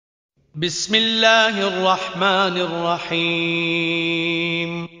بسم الله الرحمن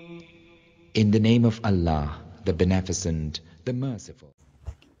الرحيم. In the name of Allah, the Beneficent, the Merciful.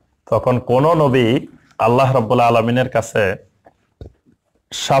 তখন কোন নবী আল্লাহ রাব্বুল আলামিনের কাছে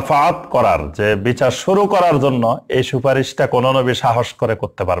শাফাআত করার, যে বিচার শুরু করার জন্য এই সুপারিশটা কোন নবী সাহস করে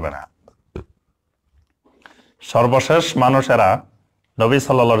করতে পারবে না। সর্বশেষ মানুষেরা নবী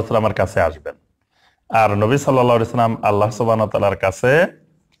সাল্লাল্লাহু আলাইহি সাল্লামের কাছে আসবেন, আর নবী সাল্লাল্লাহু আলাইহি সাল্লাম আল্লাহ সুবহানাহু ওয়া তাআলার কাছে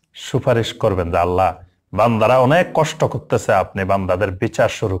সুপারিশ করবেন যে আল্লাহ, বান্দারা অনেক কষ্ট করতেছে, আপনি বান্দাদের বিচার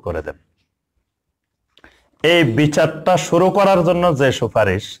শুরু করে দেন। এই বিচারটা শুরু করার জন্য যে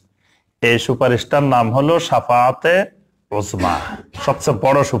সুপারিশ, এই সুপারিশটার নাম হলো শাফাআতে উজমা, সবচেয়ে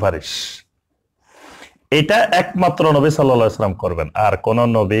বড় সুপারিশ। এটা একমাত্র নবী সাল্লাল্লাহু আলাইহি সাল্লাম করবেন, আর কোন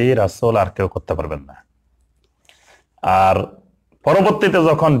নবী রাসূল আর কেউ করতে পারবেন না। আর পরবর্তীতে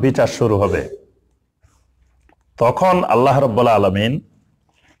যখন বিচার শুরু হবে, তখন আল্লাহ রাব্বুল আলামিন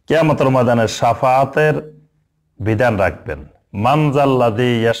কিয়ামতের ময়দানে শাফাআতের বিধান রাখবেন। মান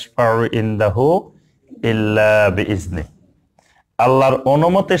যাল্লাযী ইয়াশফাউ ইনদাহু ইল্লা বিইজনি, আল্লাহর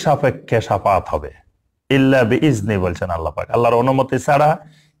অনুমতি সাপেক্ষে শাফাআত হবে। ইল্লা বিইজনি বলছেন আল্লাহ পাক, আল্লাহর অনুমতি ছাড়া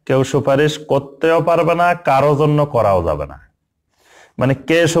কেউ সুপারিশ করতেও পারবে না, কারো জন্য করাও যাবে না। মানে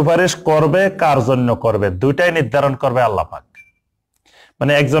কে সুপারিশ করবে, কার জন্য করবে, দুইটাই নির্ধারণ করবে আল্লাহ পাক।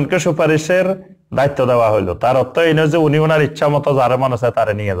 মানে একজনকে সুপারিশের দায়িত্ব দেওয়া হইলো, তার অর্থ এই নয় যে উনি ওনার ইচ্ছা মতো যারে মনে চায়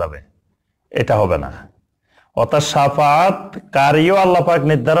তারে নিয়ে যাবে, এটা হবে না। অর্থাৎ শাফাআত কারিও আল্লাহ পাক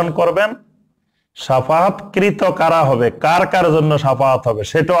নির্ধারণ করবেন, শাফাআত কৃত কারা হবে, কার কার জন্য শাফাআত হবে,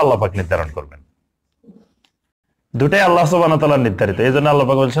 সেটাও আল্লাহ পাক নির্ধারণ করবেন। দুটাই আল্লাহ সুবহানাহু ওয়া তাআলা নির্ধারিত। এই জন্য আল্লাহ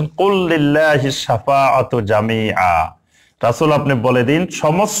পাক বলছেন কুল লিল্লাহিশ শাফাআতু জামিআ, রাসূল আপনি বলে দিন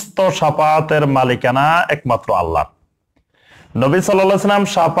সমস্ত শাফাআতের মালিকানা একমাত্র আল্লাহ। নবী সাল্লাল্লাহু আলাইহি সাল্লাম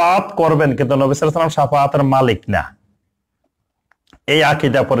শাফাআত করবেন, কিন্তু নবী সাল্লাল্লাহু আলাইহি সাল্লাম শাফাআতের মালিক না। এই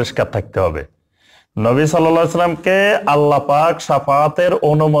আকীদা পরিষ্কার থাকতে হবে। নবী সাল্লাল্লাহু আলাইহি সাল্লামকে আল্লাহ পাক শাফাআতের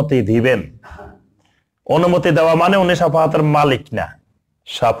অনুমতি দিবেন। অনুমতি দেওয়া মানে উনি শাফাআতের মালিক না।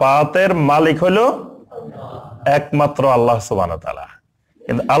 শাফাআতের মালিক হলো একমাত্র আল্লাহ সুবহানাহু ওয়া তাআলা।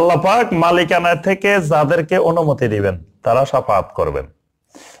 কিন্তু আল্লাহ পাক মালিকানা থেকে যাদেরকে অনুমতি দিবেন তারা শাফাআত করবেন।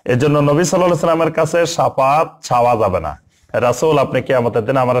 এজন্য নবী সাল্লাল্লাহু আলাইহি সাল্লামের কাছে শাফাআত চাওয়া যাবে না। রাসূল আপনি কিয়ামতের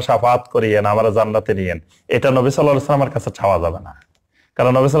দিন আমরা শাফাআত করিয়েন, আমরা জান্নাতে নিয়েন, এটা নবী সাল্লাল্লাহু আলাইহি সাল্লামের কাছে চাওয়া যাবে না।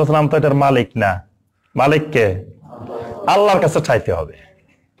 কারণ নবী সাল্লাল্লাহু আলাইহি সাল্লাম তো এটার মালিক না। মালিক কে? আল্লাহর কাছে চাইতে হবে।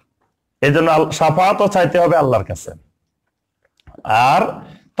 এজন্য শাফাআতও চাইতে হবে আল্লাহর কাছে। আর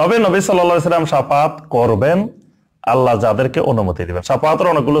তবে নবী সাল্লাল্লাহু আলাইহি সাল্লাম শাফাআত করবেন আল্লাহ যাদেরকে অনুমতি দিবেন। শাফাআতের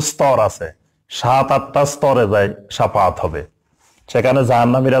অনেকগুলো স্তর আছে, 7-8টা স্তরে যায় শাফাআত হবে। সেখানে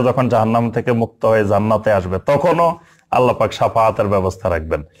জাহান্নামীরা যখন জাহান্নাম থেকে মুক্ত হয়ে জান্নাতে আসবে, তখনও আল্লাহ পাক শাফাআতের ব্যবস্থা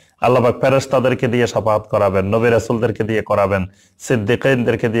রাখবেন। আল্লাহ পাক ফেরেশতাদেরকে দিয়ে শাফাআত করাবেন, নবী রাসূলদেরকে দিয়ে করাবেন,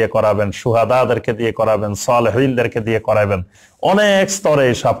 সিদ্দিকীনদেরকে দিয়ে করাবেন, শুহাদাদেরকে দিয়ে করাবেন, সালেহীনদেরকে দিয়ে করাবেন। অনেক স্তরে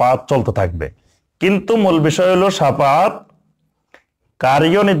শাফাআত চলতে থাকবে। কিন্তু মূল বিষয় হলো শাফাআত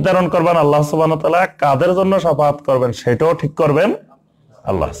কারিও নির্ধারণ করবেন আল্লাহ সুবহানাহু ওয়া তাআলা, কাদের জন্য শাফাআত করবেন সেটাও ঠিক করবেন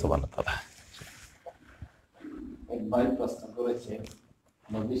আল্লাহ সুবহানাহু ওয়া তাআলা। এক ভাই প্রশ্ন করেছে,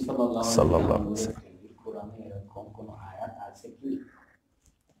 নবী সাল্লাল্লাহু আলাইহি ওয়াসাল্লাম কোরআনে এরকম কোন আয়াত আছে কি?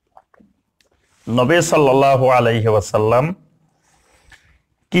 নবী সাল্লাল্লাহু আলাইহি ওয়াসাল্লাম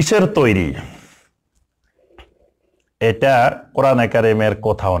কিসের তৈরি, এটা কোরআনে কারিমের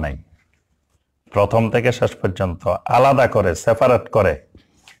কোথাও নাই। প্রথম থেকে শেষ পর্যন্ত আলাদা করে সেপারেট করে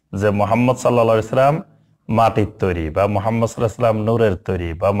যে মুহাম্মদ সাল্লাল্লাহু আলাইহি ওয়াসাল্লাম মাটির তৈরি, বা মুহাম্মদ সাল্লাল্লাহু আলাইহি ওয়াসাল্লাম নূরের তৈরি,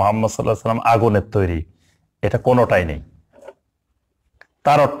 বা মুহাম্মদ সাল্লাল্লাহু আলাইহি ওয়াসাল্লাম আগুনের তৈরি, এটা কোনোটাই নেই।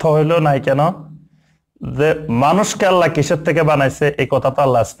 তার অর্থ হইল নাই কেন যে মানুষকে আল্লাহ কিসের থেকে বানাইছে, এই কথা তো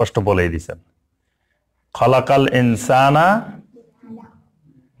আল্লাহ স্পষ্ট বলেই দিয়েছেন। খলাকাল ইনসানা,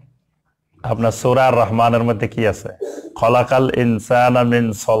 আপনার সূরা আর রহমানের মধ্যে কি আছে? খলাকাল ইনসানা মিন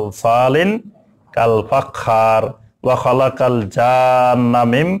সলসালিন কাল ফাখখার ওয়া খলাকাল জান্না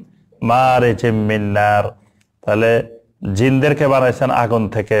মিন মারিজিম মিন নার। তাহলে জিনদেরকে বানাইছেন আগুন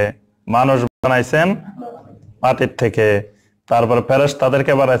থেকে, মানুষ বানাইছেন মাটির থেকে, তারপর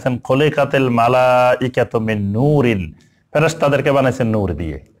ফেরেশতাদেরকে বানাইছেন খলিকাতিল মালাইকাতু মিন নূরিন, ফেরেশতাদেরকে বানাইছেন নূর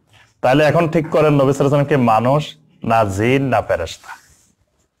দিয়ে। তাহলে এখন ঠিক করেন নবী সাল্লাল্লাহু আলাইহি ওয়াসাল্লাম কি মানুষ না জিন না ফেরেশতা?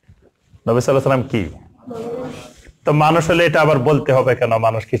 নবী সাল্লাল্লাহু আলাইহি ওয়াসাল্লাম কি? তো মানুষ হলে এটা আবার বলতে হবে কেন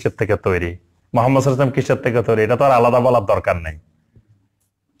মানুষ কিসের থেকে তৈরি, মুহাম্মদ সাল্লাল্লাহু আলাইহি ওয়াসাল্লাম কিসের থেকে তৈরি? এটা তো আর আলাদা বলার দরকার নেই।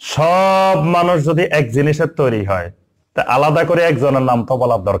 সব মানুষ যদি এক জিনিসের তৈরি হয়, তা আলাদা করে একজনের নাম তো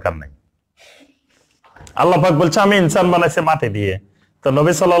বলার দরকার নেই। আল্লাহ পাক বলছে আমি ইনসান বানাইছি মাটি দিয়ে, তো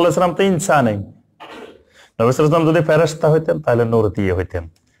নবী সাল্লাল্লাহু আলাইহি ওয়াসাল্লাম তো ইনসানই। নবী সাল্লাল্লাহু আলাইহি ওয়াসাল্লাম যদি ফেরেশতা হইতেন তাহলে নূর দিয়ে হইতেন,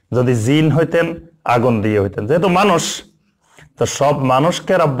 যদি জিন হইতেন আগুন দিয়ে হইতেন, যেহেতু মানুষ তো সব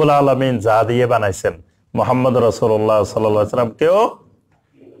মানুষকে রব্বুল আলামিন যা দিয়ে বানাইছেন, মুহাম্মদ রাসূলুল্লাহ সাল্লাল্লাহু আলাইহি ওয়াসাল্লাম কেও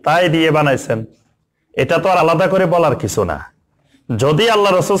তাই দিয়ে বানাইছেন। এটা তো আর আলাদা করে বলার কিছু না। যদি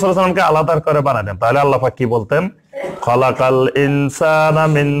আল্লাহ রাসূল সাল্লাল্লাহু আলাইহি ওয়াসাল্লামকে আলাদা করে বানাতেন তাহলে আল্লাহ পাক কি বলতেন? খলাকাল ইনসানা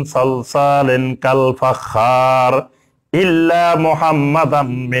মিন সালসালিন কাল ফাখার ইল্লা মুহাম্মাদাম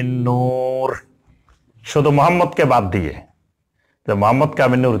মিন নূর। শুধু মুহাম্মদকে বাদ দিয়ে, যে মুহাম্মদকে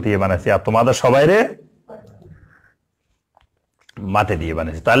আমি নূর দিয়ে বানাইছি আর তোমাদের সবাইরে মাটি দিয়ে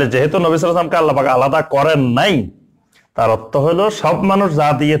বানিয়েছি। তাহলে যেহেতু নবী সাল্লাল্লাহু আলাইহি ওয়াসাল্লামকে আল্লাহ পাক আলাদা করেন নাই, তার অর্থ হলো সব মানুষ যা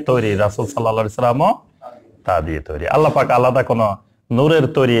দিয়ে তৈরি, রাসূল সাল্লাল্লাহু আলাইহি ওয়াসাল্লামও তা দিয়ে তৈরি। আল্লাহ পাক আলাদা কোনো নূরের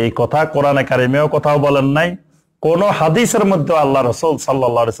তৈরি এই কথা কোরআনে কারিমেও কোথাও বলেন নাই, কোন হাদিসের মধ্যে আল্লাহ রাসূল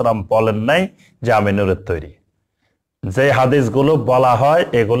সাল্লাল্লাহু আলাইহি ওয়াসাল্লাম বলেন নাই যে আমি নূরের তৈরি। যে হাদিসগুলো বলা হয়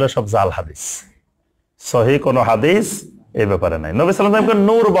এগুলো সব জাল হাদিস, সহিহ কোন হাদিস এই ব্যাপারে নাই। নবী সাল্লাল্লাহু আলাইহি ওয়াসাল্লামকে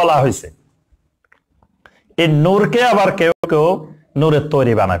নূর বলা হয়েছে। এই নূরকে আবার কেউ কেউ নূরের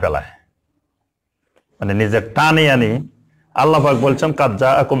তৈরি বানায় ফেলায়, মানে নিজের টানে আনি। আল্লাহ পাক বলছেন কাদ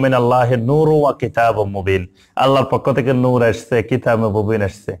জাআকুম মিনাল্লাহি নূরুন ওয়া কিতাবুম মুবিন, আল্লাহর পক্ষ থেকে নূর আসছে, কিতাবে মুবিন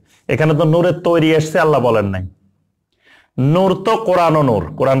আসছে। এখানে তো নূরের তৈরি আসছে আল্লাহ বলেন নাই। নূর তো কোরআন ও নূর,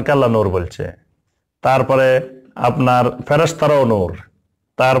 কোরআনকে আল্লাহ নূর বলছে। তারপরে আপনার ফেরেশতারাও নূর,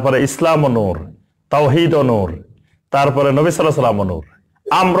 তারপরে ইসলাম ও নূর, তাওহীদ ও নূর, তারপরে নবী সাল্লাল্লাহু আলাইহি ওয়াসাল্লাম ও নূর,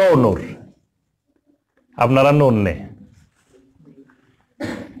 আমরাও নূর। আপনারা নূর নেই।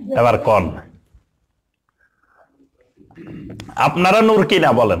 এবার কোন আপনারা নূর কি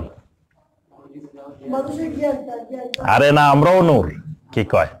না বলেন? আরে না, আমরাও নূর। কি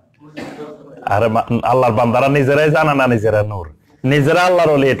কয়? আরে আল্লাহর বান্দারা নিজেরাই জানে না নিজেরা নূর, নিজেরা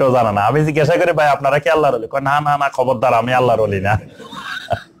আল্লাহর ওলি এটাও জানে না। আমি জিজ্ঞাসা করি ভাই আপনারা কি আল্লাহর ওলি? কয় না না না, খবরদার আমি আল্লাহর ওলি না।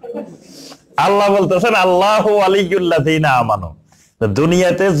 আল্লাহ বলতেছেন আল্লাহু ওয়ালিয়ুল্লাযিনা আমানু,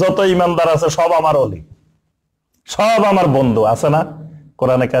 দুনিয়াতে যত ঈমানদার আছে সব আমার ওলি, সব আমার বন্ধু। আছে না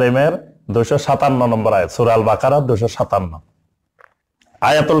কোরআনে কারিমের 257 নম্বর আয়াত, সূরা আল বাকারা 257।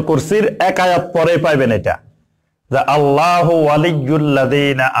 আয়াতুল কুরসির এক আয়াত পরে পাইবেন এটা, যে আল্লাহু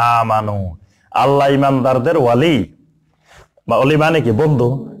ওয়ালিয়ুল্লাযিনা আমানু, আল্লাহ ঈমানদারদের ওয়ালি। বা ওলি মানে কি? বন্ধু।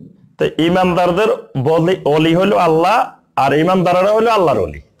 তো ঈমানদারদের ওলি হলো আল্লাহ, আর ঈমানদাররা হলো আল্লাহর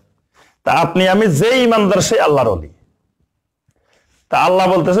ওলি। তা আপনি আমি যে ঈমানদার সে আল্লাহর ওলি। তা আল্লাহ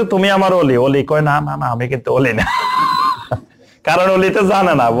বলতেছে তুমি আমার ওলি। ওলি কয় না না না, আমি কিন্তু ওলি না। কারণ ওলিতে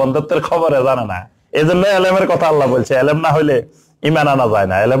জানে না, বন্ধুত্বের খবরে জানে না। এই জন্য এলেমের কথা আল্লাহ বলছে, এলেম না হইলে ইমান আনা যায়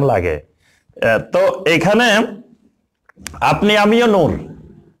না, এলেম লাগে। তো এখানে আপনি আমিও নূর।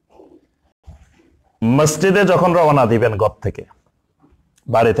 মসজিদে যখন রওনা দিবেন, ঘর থেকে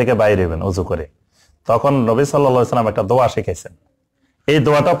বাড়ি থেকে বাইরে হবেন ওযু করে, তখন নবী সাল্লাল্লাহু আলাইহি ওয়াসাল্লাম একটা দোয়া শিখাইছেন। এই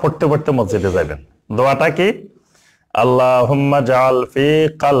দোয়াটা পড়তে পড়তে মসজিদে যাবেন। দোয়াটা কি? আল্লাহুম্মা জাআল ফি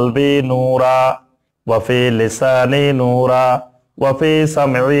কলবি নূরা ওয়া ফি লিসানি নূরা ওয়া ফি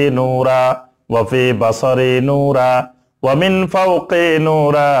সামঈ নূরা ওয়া ফি বাসারি নূরা ওয়া মিন ফাওকি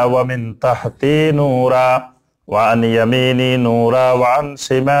নূরা ওয়া মিন তাহতি নূরা ওয়া আন ইয়ামিনি নূরা ওয়া আন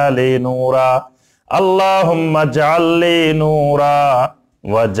শিমালি নূরা আল্লাহুম্মা জাআলনি নূরা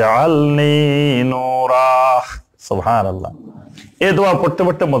ওয়া জাআলনি নূরা। সুবহানাল্লাহ। এই দোয়া পড়তে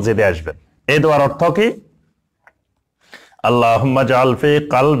পড়তে মসজিদে আসবেন। এই দোয়ার অর্থ কি? আল্লাহুম্মা জাআল ফি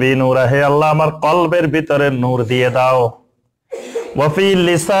কলবি নূরা, হে আল্লাহ আমার কলবের ভিতরে নূর দিয়ে দাও। ওয়া ফি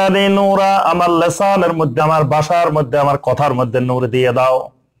লিসানি নূরা, আমার লিসানের মধ্যে, আমার ভাষার মধ্যে, আমার কথার মধ্যে নূর দিয়ে দাও।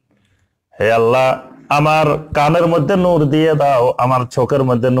 হে আল্লাহ আমার কানের মধ্যে নূর দিয়ে দাও, আমার চোখের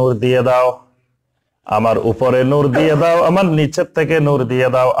মধ্যে নূর দিয়ে দাও, আমার উপরে নূর দিয়ে দাও, আমার নিচের থেকে নূর দিয়ে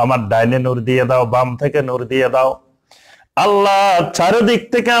দাও, আমার ডাইনে নূর দিয়ে দাও, বাম থেকে নূর দিয়ে দাও। আল্লাহ চারিদিক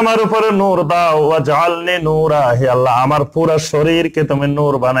থেকে আমার উপরে নূর দাও। ওয়া জাআলনি নূরা, হে আল্লাহ আমার পুরো শরীরকে তুমি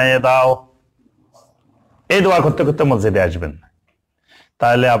নূর বানিয়ে দাও। এই দোয়া করতে করতে মসজিদে আসবেন।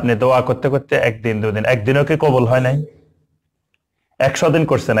 তাহলে আপনি দোয়া করতে করতে একদিন দুদিন, একদিনও কি কবুল হয় নাই? 100 দিন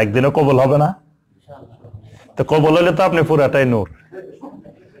করছেন, একদিনও কবুল হবে না? তো কবুল হলে তো আপনি পুরাটাই নূর,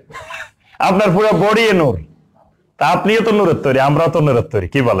 আপনার পুরো বডি নূর। তা আপনিও তো নূরের তৈরি, আমরাও তো নূরের তৈরি।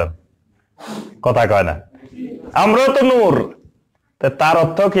 কি বলেন? কথা কয় না? আমরাও তো নূর। তার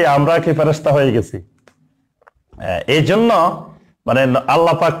অর্থ কি আমরা কি ফেরেশতা হয়ে গেছি? এই জন্য মানে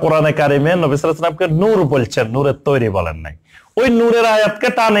আল্লাহ পাক কোরআনে কারিমে নবী সাল্লাল্লাহু আলাইহি ওয়াসাল্লামকে নূর বলছেন, নূরের তৈরি বলেন নাই। ওই নূরের আয়াতকে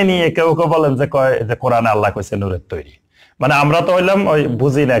টানে নিয়ে কেউ কেউ বলেন যে কয় যে কোরআনে আল্লাহ কইছে নূরের তৈরি। মানে আমরা তো হইলাম ওই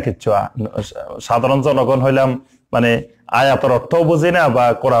বুঝি না কিচ্ছু, সাধারণ জনগণ হইলাম মানে আয়াতের অর্থও বুঝি না বা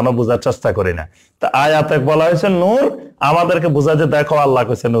কোরআনও বোঝার চেষ্টা করি না। তা আয়াতে বলা হয়েছে নূর, আমাদেরকে বোঝা যে দেখো আল্লাহ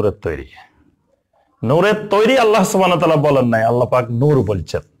কইছে নূরের তৈরি। নূরের তৈরি আল্লাহ সুবহানাহু ওয়া তাআলা বলেন নাই, আল্লাহ পাক নূর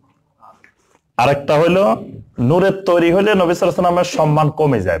বলছেন। আরেকটা হইলো নূরের তৈরি হইলে নবী সাল্লাল্লাহু আলাইহি ওয়াসাল্লামের সম্মান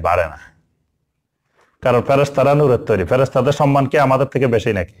কমে যায়, বাড়ে না। কারণ ফেরেশতারা নূরের তৈরি। ফেরেশতাদের সম্মান কি আমাদের থেকে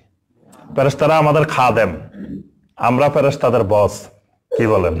বেশি নাকি? ফেরেশতারা আমাদের খাদেম, আমরা ফেরেশতাদের বস। কি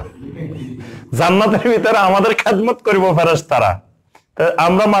বলেন? জান্নাতের ভিতরে আমাদের খেদমত করিব ফেরেশতারা,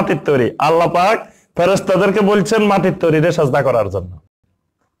 আমরা মাটির তৈরি। আল্লাহ পাক ফেরেশতাদেরকে বলছেন মাটির তৈরিরে সাজদা করার জন্য,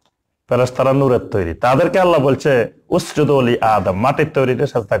 ফেরেশতারা নূরের তৈরি। তাদেরকে আল্লাহ বলছে উসজুদু লি আদম, মাটির তৈরিরে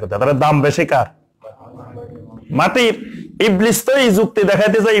সাজদা করতে। তাদের দাম বেশি কার? মাটির। ইবলিস তো এই যুক্তি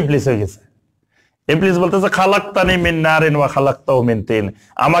দেখাইতে যায় ইবলিস হয়ে গেছে। ইবলিস বলতেছে খালাকতানি মিন নারিন ওয়া খালাকতাহু মিন তিন,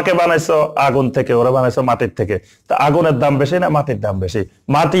 আমাকে বানাইছো আগুন থেকে, ওরা বানাইছো মাটির থেকে। তা আগুনের দাম বেশি না মাটির দাম বেশি?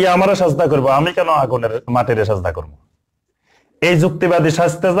 মাটি আমারে সাজদা করবো, আমি কেন আগুনের মাটিরে সাজদা করবো? এই যুক্তিবাদী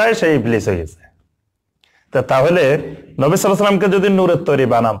সাজতে যায়, সেই ইবলিস হয়ে গেছে। তাহলে নবী সাল্লাল্লাহু আলাইহি ওয়াসাল্লামকে যদি নূরের তৈরি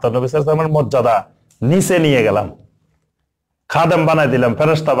বানাম, তো নবী সাল্লাল্লাহু আলাইহি ওয়াসাল্লামের মর্যাদা নিচে নিয়ে গেলাম, খাদেম বানাই দিলাম,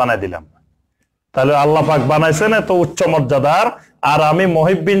 ফেরেশতা বানাই দিলাম। তাহলে আল্লাহ পাক বানাইছেন এত উচ্চ মর্যাদার, আর আমি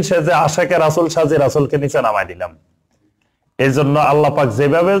মুহিব্বিন সেজে আশিকে রাসূল সাজে রাসূলকে নিচে নামাই দিলাম। এই জন্য আল্লাহ পাক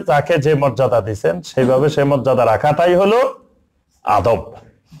যেভাবে তাকে যে মর্যাদা দিয়েছেন, সেইভাবে সেই মর্যাদা রাখাটাই হলো আদব।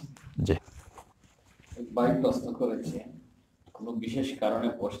 জি, ভাই প্রশ্ন করেছে, কোন বিশেষ কারণে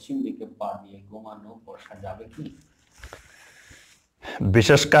পশ্চিম দিকে পা দিয়ে ঘুমানো বসা যাবে কি?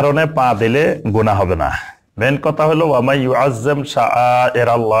 বিশেষ কারণে পা দিলে গুনাহ হবে না। মেন কথা হলো ওয়ামাই ইউআজ্জিম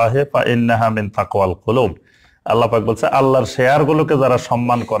শাআইরাল্লাহি ফাইন্নাহা মিন তাকওয়াল কুলুব। আল্লাহ পাক বলছে আল্লাহর শেয়ারগুলোকে যারা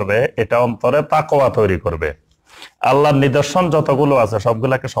সম্মান করবে, এটা অন্তরে তাকওয়া তৈরি করবে। আল্লাহর নিদর্শন যতগুলো আছে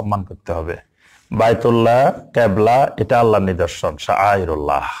সবগুলাকে সম্মান করতে হবে। বাইতুল্লাহ, কিবলা, এটা আল্লাহর নিদর্শন,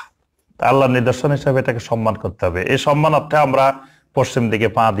 শাআইরুল্লাহ। আল্লাহর নিদর্শন হিসেবে এটাকে সম্মান করতে হবে। এই সম্মানার্থে আমরা পশ্চিম দিকে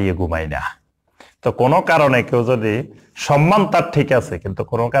পা দিয়ে ঘুমাই না। তো কোনো কারণে কেউ যদি সম্মান তার ঠিক আছে, কিন্তু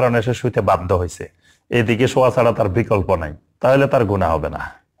কোনো কারণে সে শুইতে বাধ্য হয়েছে, এদিকে শোয়া ছাড়া তার বিকল্প নাই, তাহলে তার গুনাহ হবে না।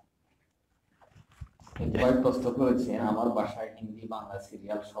 ভাই প্রশ্ন করেছে, আমার বাসায় হিন্দি বাংলা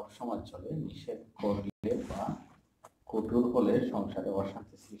সিরিয়াল সব সময় চলে, নিষেধ করলে বা কঠোর হলে সংসারে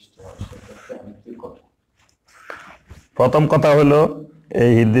অশান্তি সৃষ্টি হয়, সেক্ষেত্রে আমি কি করব? প্রথম কথা হলো,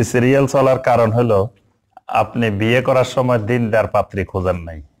 এই হিন্দি সিরিয়াল চলার কারণ হলো আপনি বিয়ে করার সময় দিনদার পাত্রী খোঁজেন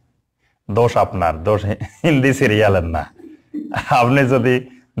নাই। দোষ আপনার, দোষ হিন্দি সিরিয়ালের না। আপনি যদি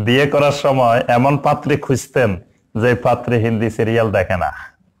বিয়ে করার সময় এমন পাত্রী খুঁজতেন যে পাত্রী হিন্দি সিরিয়াল দেখে না,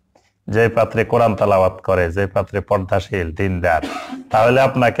 যে পাত্রী কোরআন তেলাওয়াত করে, যে পাত্রী পর্দাশীল দিনদার, তাহলে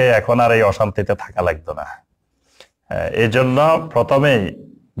আপনাকে এখন আর এই অশান্তিতে থাকা লাগতো না। এই জন্য প্রথমেই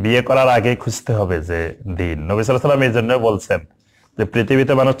বিয়ে করার আগেই খুঁজতে হবে যে দিন। নবী সাল্লাল্লাহু আলাইহি ওয়াসাল্লাম এই জন্য বলছেন যে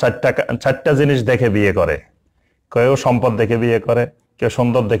পৃথিবীতে মানুষ চারটা জিনিস দেখে বিয়ে করে। কেউ সম্পদ দেখে বিয়ে করে, কেউ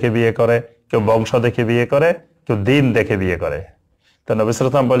সুন্দর দেখে বিয়ে করে, কেউ বংশ দেখে বিয়ে করে, কেউ দিন দেখে বিয়ে করে। তো নবী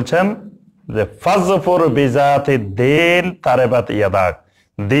সাল্লাল্লাহু আলাইহি ওয়াসাল্লাম বলছেন যে ফাজফুর বিজাতি দিন তারেবাত ইয়াদাক,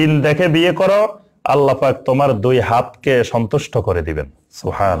 দিন দেখে বিয়ে করো, আল্লাহ পাক তোমার দুই হাতকে সন্তুষ্ট করে দিবেন।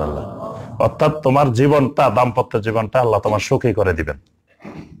 সুবহানাল্লাহ। অর্থাৎ তোমার জীবনটা, দাম্পত্য জীবনটা আল্লাহ তোমার সুখী করে দিবেন।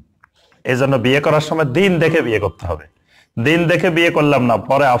 এই জন্য বিয়ে করার সময় দিন দেখে বিয়ে করতে হবে। দিন দেখে বিয়ে করলাম না,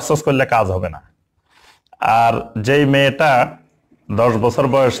 পরে আফসোস করলে কাজ হবে না। আর যেই মেয়েটা 10 বছর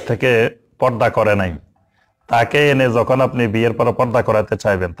বয়স থেকে পর্দা করে নাই, তাকে এনে যখন আপনি বিয়ের পর পর্দা করাতে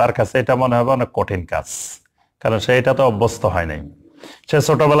চাইবেন, তার কাছে এটা মনে হবে অনেক কঠিন কাজ, কারণ সে এটা তো অভ্যস্ত হয় নাই। সে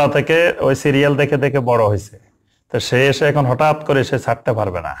ছোটবেলা থেকে ওই সিরিয়াল দেখে দেখে বড় হয়েছে, তো সে এসে এখন হঠাৎ করে সে ছাড়তে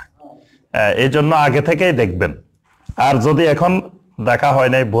পারবে না। এই জন্য আগে থেকেই দেখবেন। আর যদি এখন দেখা হয়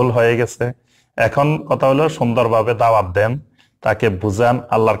নাই, ভুল হয়ে গেছে, এখন কথা হলো সুন্দরভাবে দাওয়াত দেন, তাকে বুঝান,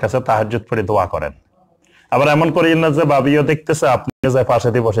 আল্লাহর কাছে তাহাজ্জুদ পড়ে দোয়া করেন। আবার এমন করিয়েন না যে ভাবিও দেখতেছে, আপনি যে পাশে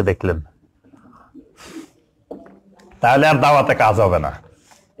দিয়ে বসে দেখলেন, তাহলে আর দাওয়াতে কাজ হবে না।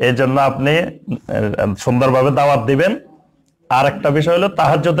 এই জন্য আপনি সুন্দরভাবে দাওয়াত দিবেন। আর একটা বিষয় হলো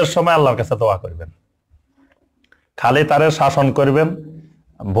তাহাজ্জুদের সময় আল্লাহর কাছে দোয়া করবেন। খালি তারে শাসন করবেন,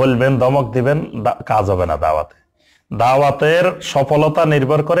 বলবেন, ধমক দিবেন, কাজ হবে না দাওয়াতে। দাওয়াতের সফলতা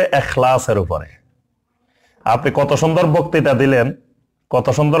নির্ভর করে ইখলাসের উপরে। আপনি কত সুন্দর বক্তৃতা দিলেন, কত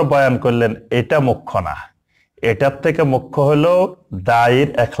সুন্দর বয়ান করলেন, এটা মুখ্য না। এটার থেকে মুখ্য হলো দায়ীর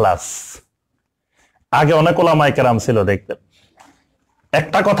ইখলাস। আগে অনেক ওলামায়ে কেরাম ছিল, দেখতেন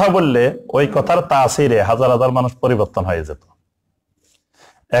একটা কথা বললে ওই কথার তাসিরে হাজার হাজার মানুষ পরিবর্তন হয়ে যেত।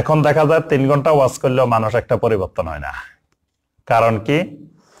 এখন দেখা যায় 3 ঘন্টা ওয়াজ করলেও মানুষ একটা পরিবর্তন হয় না। কারণ কি?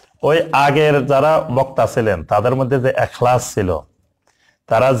 ওই আগের যারা বক্তা ছিলেন তাদের মধ্যে যে ইখলাস ছিল,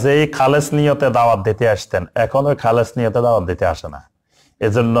 তারা যেই খালেস নিয়তে দাওয়াত দিতে আসতেন, এখন ওই খালেস নিয়তে দাওয়াত দিতে আসে না।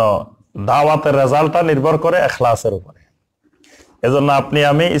 এজন্য দাওয়াতের রেজাল্টটা নির্ভর করে ইখলাসের উপরে। এজন্য আপনি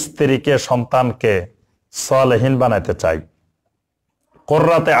আমি স্ত্রীকে, সন্তানকে সালেহীন বানাইতে চাই,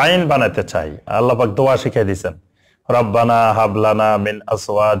 কুররাতে আইন বানাইতে চাই। আল্লাহ পাক দোয়া শিখিয়ে দিয়েছেন, রব্বানা হাবলানা মিন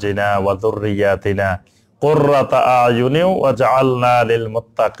আসওয়াজিনা ওয়া যুররিয়াতিনা কুররাতা আয়ুনি ওয়াজআলনা লিল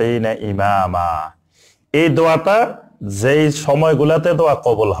মুত্তাকিনা ইমামা। এই দোয়াটা যেই সময়গুলোতে দোয়া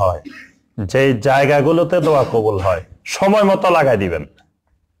কবুল হয়, যেই জায়গাগুলোতে দোয়া কবুল হয়, সময় মতো লাগাই দিবেন।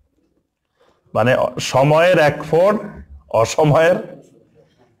 মানে সময়ের এক ফোঁট, অসময়ের,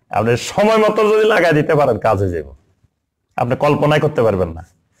 আপনি সময় মতো যদি লাগাই দিতে পারেন কাজে যাব, আপনি কল্পনাই করতে পারবেন না।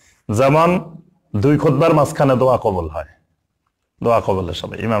 যেমন 2 খুতবার মাঝখানে দোয়া কবুল হয়, দোয়া কবুলের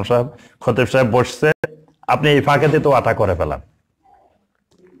সময় ইমাম সাহেব, খতিব সাহেব বসছে, আপনি এই ফাঁকেতে দোয়াটা করে ফেলান,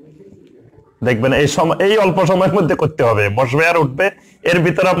 দেখবেন এই সময়, এই অল্প সময়ের মধ্যে করতে হবে, বসবে আর উঠবে, এর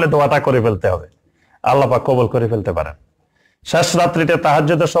ভিতরে আপনি দোয়াটা করে ফেলতে হবে, আল্লাহ পাক কবুল করে ফেলতে পারেন। শেষ রাত্রিতে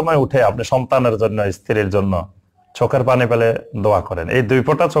তাহাজ্জুদের সময় উঠে আপনি সন্তানের জন্য, স্ত্রীর জন্য চোখের পানি পেলে দোয়া করেন, এই 2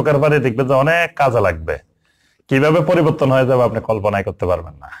 ফোঁটা চোখের পানি দেখবেন যে অনেক কাজে লাগবে। কিভাবে পরিবর্তন হয়ে যাবে আপনি কল্পনাই করতে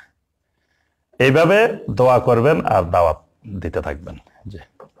পারবেন না। এইভাবে দোয়া করবেন আর দাওয়াত দিতে থাকবেন। জি,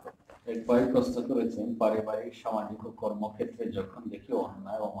 এক ভাই প্রশ্ন করেছেন, পারিবারিক, সামাজিক ও কর্মক্ষেত্রে যখন দেখি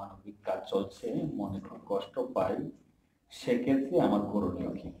অন্যায় অমানবিক কাজ চলছে মনে খুব কষ্ট পাই, সেক্ষেত্রে আমার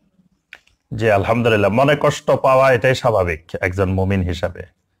করণীয় কি? জি, আলহামদুলিল্লাহ, মনে কষ্ট পাওয়া এটাই স্বাভাবিক একজন মুমিন হিসাবে।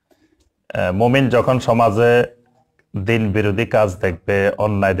 মুমিন যখন সমাজে দিন বিরোধী কাজ দেখবে,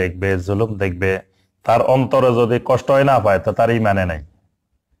 অন্যায় দেখবে, জুলুম দেখবে, তার অন্তরে যদি কষ্টই না পায় তো তার ইমানে নাই।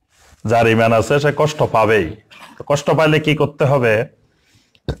 যার ইমান আছে সে কষ্ট পাবেই। কষ্ট পাইলে কি করতে হবে,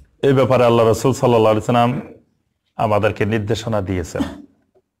 এই ব্যাপারে আল্লাহ রাসূল সাল্লাল্লাহু আলাইহি ওয়াসাল্লাম আমাদেরকে নির্দেশনা দিয়েছেন।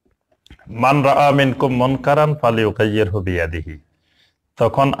 মান রাআ মিনকুম মুনকারান ফালিয়ুগাইয়িরহু বিয়াদিহি।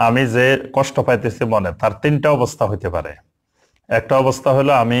 তখন আমি যে কষ্ট পাইতেছি মনে, তার 3টা অবস্থা হইতে পারে। একটা অবস্থা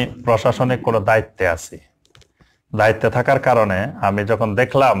হলো আমি প্রশাসনিক কোনো দায়িত্বে আছি, দায়িত্বে থাকার কারণে আমি যখন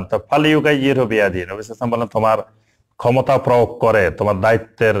দেখলাম, তো ফালিয়ুগাইয়িরহু বিয়াদিহি, নবী সাল্লাল্লাহু আলাইহি ওয়াসাল্লাম বলেন তোমার ক্ষমতা প্রয়োগ করে, তোমার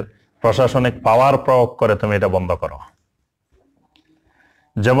দায়িত্বের প্রশাসনিক পাওয়ার প্রয়োগ করে তুমি এটা বন্ধ করো।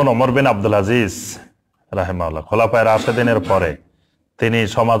 যেমন ওমর বিন আব্দুল আজিজ রাহিমাহুল্লাহ, খোলাফায়ে রাশেদিনের পরে তিনি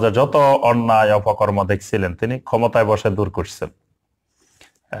সমাজে যত অন্যায় অপকর্ম দেখছিলেন তিনি ক্ষমতায় বসে দূর করছেন।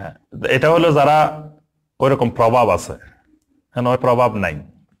 এটা হলো যারা ওইরকম প্রভাব আছে, ওই প্রভাব নাই।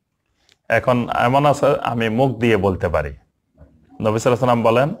 এখন এমন আছে আমি মুখ দিয়ে বলতে পারি, নবী সাল্লাল্লাহু আলাইহি ওয়াসাল্লাম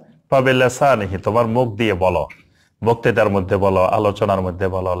বলেন ফাবিলিসানিহি, তোমার মুখ দিয়ে বলো, বক্তৃতার মধ্যে বলো, আলোচনার মধ্যে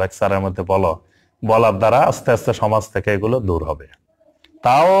বলো, লেকচারের মধ্যে বলো, বলার দ্বারা আস্তে আস্তে সমাজ থেকে এগুলো দূর হবে।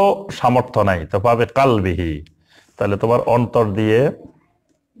 তাও সামর্থ্য নাই তো পাবে কালবিহি, তাহলে তোমার অন্তর দিয়ে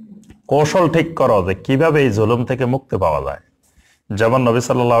কৌশল ঠিক করো যে কিভাবে এই জুলুম থেকে মুক্তি পাওয়া যায়। যেমন নবী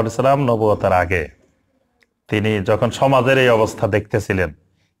সাল্লাল্লাহু আলাইহি ওয়াসাল্লাম নবুয়তের আগে তিনি যখন সমাজের এই অবস্থা দেখতেছিলেন,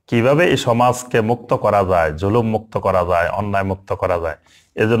 কিভাবে এই সমাজকে মুক্ত করা যায়, জুলুম মুক্ত করা যায়, অন্যায় মুক্ত করা যায়,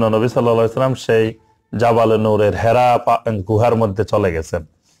 এজন্য নবী সাল্লাল্লাহু আলাইহি ওয়াসাল্লাম সেই জাবালে নূরের হেরা গুহার মধ্যে চলে গেছেন।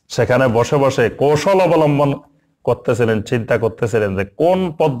 সেখানে বসে বসে কৌশল অবলম্বন করতেছিলেন, চিন্তা করতেছিলেন যে কোন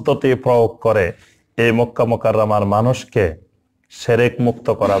পদ্ধতি প্রয়োগ করে এই মক্কা মুকাররমার মানুষকে শিরক মুক্ত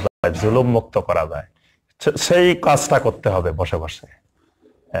করা যায়, জুলুম মুক্ত করা যায়, সেই কাজটা করতে হবে বসে বসে।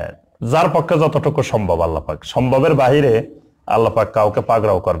 যার পক্ষে যতটুকু সম্ভব, আল্লাহ পাক সম্ভবের বাহিরে আল্লাহ পাক কাউকে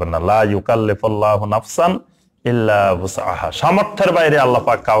পাকড়াও করবেন না। লা ইউকাল্লিফুল্লাহু নাফসান ইল্লা বুসআহা, সামর্থ্যের বাইরে আল্লাহ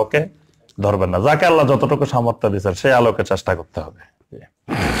পাক কাউকে ধরবেন না। যাকে আল্লাহ যতটুকু সামর্থ্য দিয়েছেন সেই আলোকে চেষ্টা করতে হবে।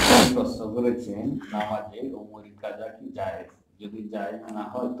 প্রশ্ন করেছেন, নামাজে উমরি কাজা কি জায়েজ? যদি জায়েজ না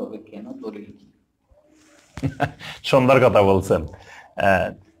হয় তবে কেন, দলিল কি? সুন্দর কথা বলছেন।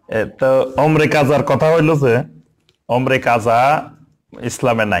 তো ওমরে কাজার কথা হইল যে ওমরে কাজা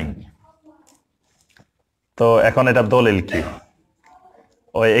ইসলামে নাই, তো এখন এটা দলিল কি?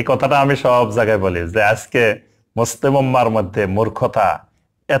 ওই এই কথাটা আমি সব জায়গায় বলি যে আজকে মুসলিম উম্মার মধ্যে মূর্খতা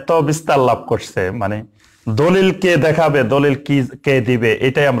এত বিস্তার লাভ করছে, মানে দলিল কে দেখাবে, দলিল কি কে দিবে,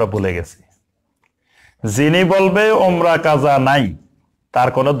 এটাই আমরা ভুলে গেছি। যিনি বলবে ওমরা কাজা নাই তার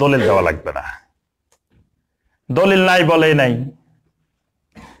কোনো দলিল দেওয়া লাগবে না, দলিল নাই বলেই নাই।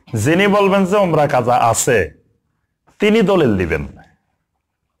 যিনি বলবেন যে ওমরা কাজা আছে তিনি দলিল দিবেন,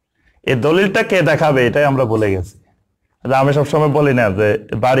 এই দলিলটা কে দেখাবে এটাই আমরা ভুলে গেছি। আমি সবসময় বলি না যে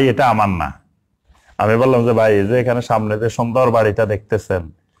বাড়ি এটা আমার না, আমি বললাম যে ভাই যে এখানে সামনে যে সুন্দর বাড়িটা দেখতেছেন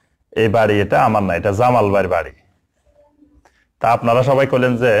এই বাড়ি এটা আমার না, এটা জামাল ভাইয়ের বাড়ি। তা আপনারা সবাই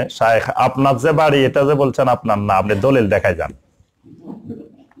কইলেন যে শায়েখ আপনার যে বাড়ি এটা যে বলছেন আপনার না, আপনি দলিল দেখাই যান।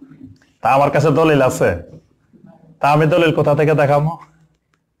 তা আমার কাছে দলিল আছে, তা আমি দলিল কোথা থেকে দেখাবো?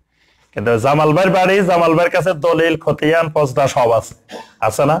 কিন্তু জামাল ভাইয়ের বাড়ি, জামাল ভাইয়ের কাছে দলিল, খতিয়ান, ফজদা সব আছে,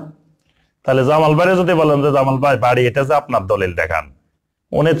 আছে না? তাহলে জামাল ভাই যদি বলেন যে জামাল ভাই বাড়ি এটা যে আপনার, দলিল দেখান,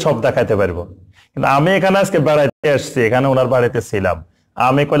 উনি সব দেখাইতে পারবো। কিন্তু আমি এখানে আজকে বেড়াইতে আসছি, এখানে ওনার বাড়িতে ছিলাম,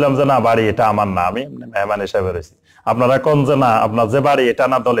 আমি কইলাম যে না বাড়ি এটা আমার না, আমি মেহমান হিসেবে রয়েছি, আপনারা কোন যে না আপনার যে বাড়ি এটা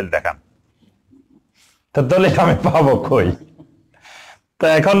না, দলিল দেখান। তো দলিল আমি পাবো কই? তো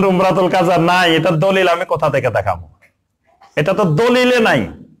এখন উমরাতুল কাজা নাই, এটা দলিল আমি কোথা থেকে দেখাবো? এটা তো দলিলে নাই।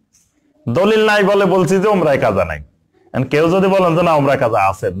 দলিল নাই বলে বলছি যে উমরায় কাজা নাই। কেউ যদি বলেন যে না উমরায় কাজা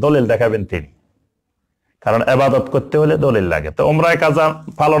আছে, দলিল দেখাবেন তিনি, কারণ এবাদত করতে হলে দলিল লাগে। তো উমরায় কাজা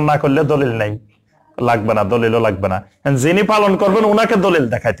পালন না করলে দলিল নাই, লাগবে না, দলিলও লাগবে না। যিনি পালন করবেন উনাকে দলিল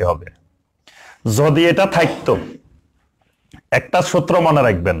দেখাইতে হবে। যদি এটা থাকতো, একটা সূত্র মনে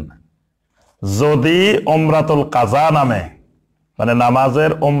রাখবেন, যদি উমরাতুল কাজা নামে মানে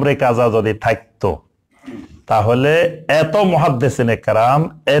নামাজের উমরে কাজা যদি থাকতো, তাহলে এত মুহাদ্দিসিনে কেরাম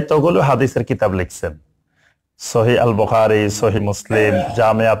এতগুলো হাদিসের কিতাব লিখছেন। সহিহ আল বুখারী, সহিহ মুসলিম,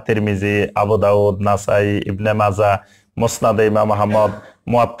 জামিআত তিরমিজি, আবু দাউদ, নাসাই, ইবনে মাজাহ, মুসনাদ ইমাম আহমদ,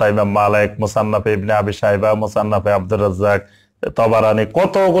 মুয়াত্তা ইমাম মালিক, মুসান্নাফে ইবনে আবি শাইবা, মুসান্নাফে আব্দুর রাজ্জাক, তবারানি,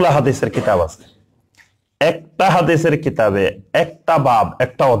 কতগুলো হাদিসের কিতাব আছে। একটা হাদিসের কিতাবে একটা বাব,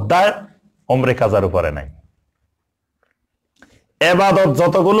 একটা অধ্যায় উমরে কাজার উপরে নাই। এবাদত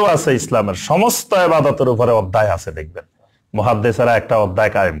যতগুলো আছে ইসলামের সমস্ত এবাদতের উপরে অধ্যায় আছে, দেখবেন মুহাদ্দিসেরা একটা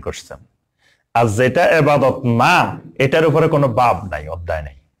অধ্যায় কায়েম করছেন। আর যেটা এবাদত না, এটার উপরে কোনো বাব নাই, অধ্যায়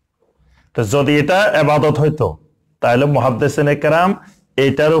নাই। তো যদি এটা এবাদত হইতো, তাহলে মুহাদ্দিসিনে কেরাম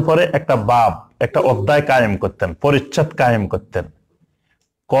এটার উপরে একটা বাব, একটা অধ্যায় কায়েম করতেন, পরিচ্ছেদ কায়েম করতেন,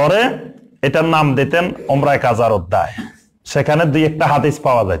 করে এটার নাম দিতেন উমরায় কাজার অধ্যায়। সেখানে দুই একটা হাদিস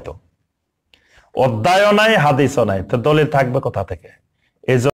পাওয়া যেত। অধ্যায়ও নাই, হাদিসও নাই, তো দলিল থাকবে কোথা থেকে?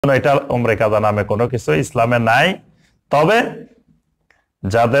 এই জন্য এটা উমরে কাজা নামে কোনো কিছু ইসলামে নাই। তবে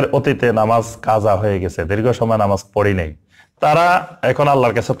যাদের অতীতে নামাজ কাজা হয়ে গেছে, দীর্ঘ সময় নামাজ পড়ি নেই, তারা এখন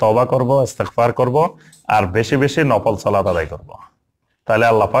আল্লাহর কাছে তওবা করব, ইস্তেগফার করব, আর বেশি বেশি নফল সালাত আদায় করব। তাহলে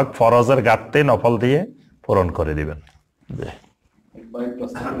আল্লাহ পাক ফরজের ঘাটতি নফল দিয়ে পূরণ করে দিবেন। একবার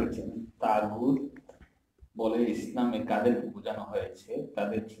প্রশ্ন করেছেন, তাগুত বলে ইসলামে কাদের বোঝানো হয়েছে,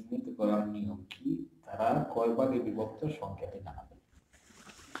 তাদের চিহ্নিত করার নিয়ম কি, তারা কয় ভাগে বিভক্ত সংক্ষেপে জানাবেন।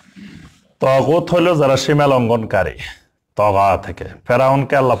 তাগুত হলো যারা সীমা লঙ্ঘনকারী, তগা থেকে।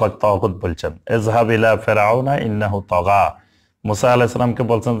 ফেরাউনকে আল্লাহ পাক তাগুত বলছেন, ইযহাব ইলা ফিরআউনা ইন্নাহু তাগা। মুসা আলাইহিস সালামকে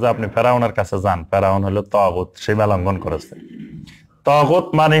বলছেন যে আপনি ফেরাউনের কাছে যান, ফেরাউন হলো তাগুত, সীমা লঙ্ঘন করেছে। তাগুত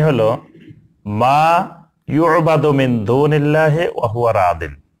মানে হলো মা ইউবাদু মিন দুনিল্লাহি ওয়া হুয়া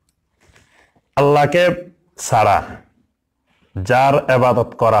রাদিন, আল্লাহকে ছাড়া যার ইবাদত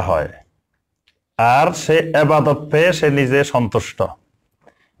করা হয় আর সে ইবাদত পেয়ে সে নিজে সন্তুষ্ট,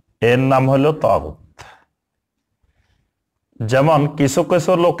 এর নাম হলো তাগুত। যেমন কিছু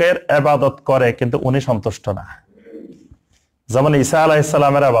কিছু লোকের ইবাদত করে কিন্তু উনি সন্তুষ্ট না। যেমন ঈসা আলাইহিস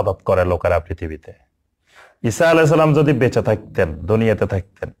সালামের ইবাদত করে লোকেরা পৃথিবীতে। ঈসা আলাইহিস সালাম যদি বেঁচে থাকতেন, দুনিয়াতে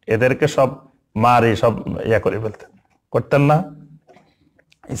থাকতেন, এদেরকে সব মারি সব করে ফেলতেন, করতেন না?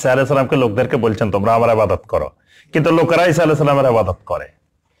 ঈসা আলাইহিস সালামকে লোকদেরকে বলছেন তোমরা আমার ইবাদত করো, কিন্তু লোকেরা ঈসা আলাইহিস সালামের ইবাদত করে।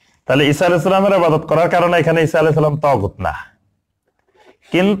 তাহলে ঈসা আলাইহিস সালামের ইবাদত করার কারণে এখানে ঈসা আলাইহিস সালাম তাগুত না।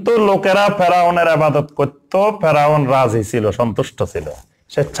 কিন্তু লোকেরা ফেরাউনের ইবাদত করত, ফেরাউন রাজি ছিল, সন্তুষ্ট ছিল,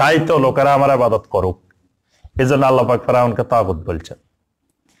 সে চাইতো লোকেরা আমার ইবাদত করুক। এই জন্য আল্লাহ পাক ফেরাউনকে তাগুত বলছেন।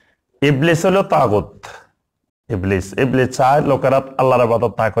 ইবলিস হলো তাগুত। ইবলিস চায় লোকেরা আল্লাহর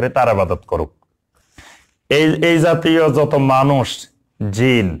ইবাদত না করে তার ইবাদত করুক। এই জাতীয় যত মানুষ,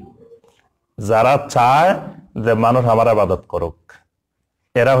 জিন, যারা চায় যে মানুষ আমার ইবাদত করুক,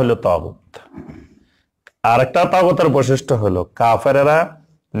 এরা হলো তাগুত। আরেকটা তাগুতের বৈশিষ্ট্য হলো কাফেরেরা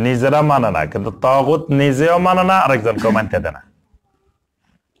নিজেরা মানে না, কিন্তু তাগুত নিজেও মানে না, আরেকজনকেও মানতে দেয় না।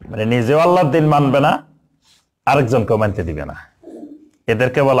 মানে নিজেও আল্লাহর দিন মানবে না, আরেকজনকেও মানতে দিবে না,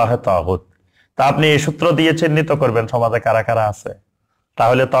 এদেরকে বলা হয় তাগুত। তা আপনি এই সূত্র দিয়ে চিহ্নিত করবেন সমাজে কারা কারা আছে,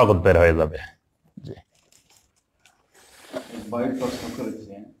 তাহলে তাগুত বের হয়ে যাবে। জি। একবার প্রশ্ন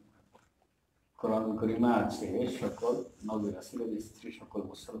করেছেন, কোরআন কারিমে আছে সকল নবী রাসূলের স্ত্রী সকল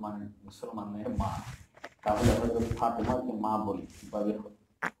মুসলমানের মা, তাহলে হযরত ফাতেমাকে মা বলি কিভাবে হবে?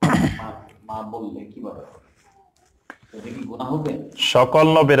 মা বললে কিভাবে হবে? এটা কি গুনাহ হবে? সকল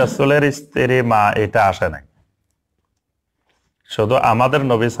নবী রাসূলের স্ত্রী মা এটা আসে নাই। শুধু আমাদের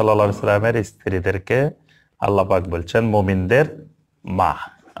নবী সাল্লাল্লাহু আলাইহি ওয়াসাল্লামের স্ত্রীদেরকে আল্লাহ পাক বলছেন মুমিনদের মা,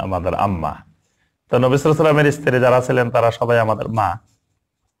 আমাদের আম্মা। তো নবী সাল্লাল্লাহু আলাইহি ওয়াসাল্লামের স্ত্রী যারা ছিলেন তারা সবাই আমাদের মা।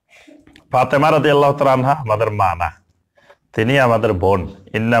 ফাতেমা রাদিয়াল্লাহু তাআলা আনহা আমাদের মা না, তিনি আমাদের বোন।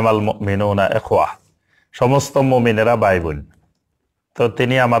 ইন্নামাল মুমিনুনা ইখওয়া, সমস্ত মুমিনেরা ভাই বোন। তো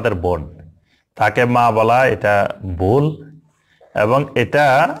তিনি আমাদের বোন, তাকে মা বলা এটা ভুল, এবং এটা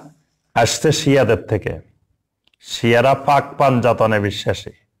আসছে শিয়াদের থেকে। শিয়ারা পাক পাঞ্জাতনে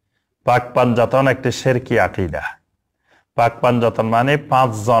বিশ্বাসী। পাক পাঞ্জাতন একটি শিরকি আকীদা। পাক পাঞ্জাতন মানে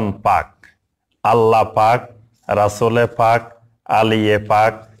 5 জন পাক, আল্লাহ পাক, রাসূলে পাক, আলীয়ে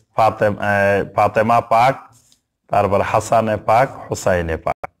পাক, ফাতেমা পাক, তারপর হাসানে পাক, হুসাইনে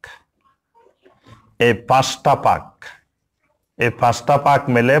পাক। এই 5টা পাক, এই 5টা পাক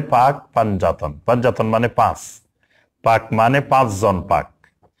মিলে পাক পাঞ্জাতন। পাঞ্জাতন মানে 5, পাক মানে 5 জন পাক।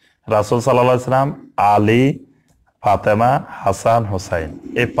 রাসূল সাল্লাল্লাহু আলাইহি ওয়াসাল্লাম, আলী, ফাতেমা, হাসান, হুসাইন,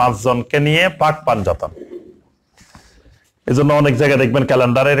 এই 5 জনকে নিয়ে পাক পাঞ্জাতন। এই জন্য অনেক জায়গায় দেখবেন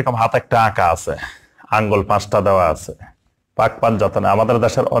ক্যালেন্ডারে এরকম হাত একটা আঁকা আছে, আঙ্গুল 5টা দেওয়া আছে। পাক পাঞ্জাতনে আমাদের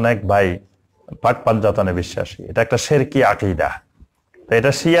দেশের অনেক ভাই পাক পাঞ্জাতনে বিশ্বাসী। এটা একটা শিরকি আকীদা। তো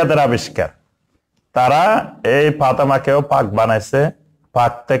এটা শিয়াদের আবিষ্কার। তারা এই ফাতেমাকেও পাক বানাইছে,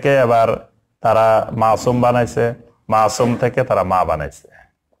 পাক থেকে এবার তারা মাসুম বানাইছে, মাসুম থেকে তারা মা বানাইছে।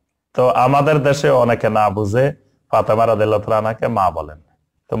 তো আমাদের দেশে অনেকে না বুঝে ফাতেমা রাদিয়াল্লাহু তাআলা আনহাকে মা বলেন।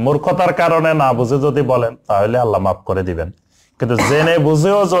 তো মূর্খতার কারণে না বুঝে যদি বলেন তাহলে আল্লাহ মাফ করে দিবেন, কিন্তু জেনে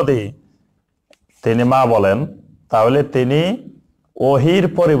বুঝেও যদি তিনি মা বলেন তাহলে তিনি ওহির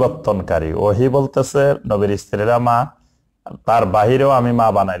পরিবর্তনকারী। ওহি বলতেছে নবীর স্ত্রীরা মা, তার বাহিরেও আমি মা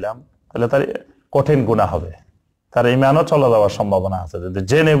বানাইলাম, তাহলে তার কঠিন গুনাহ হবে, তার ঈমানও চলে যাওয়ার সম্ভাবনা আছে যদি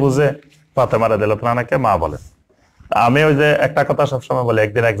জেনে বুঝে ফাতেমা রাদিয়াল্লাহু তাআলা আনহাকে মা বলেন। আমি ওই যে একটা কথা সবসময় বলি,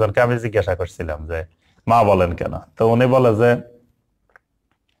 একদিন একজনকে আমি জিজ্ঞাসা করছিলাম যে মা বলেন কেন, তো উনি বলে যে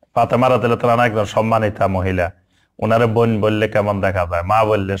ফাতেমা রাদিয়াল্লাহু তাআলা আনহা একজন সম্মানিতা মহিলা, উনারে বোন বললে কেমন দেখা যায়, মা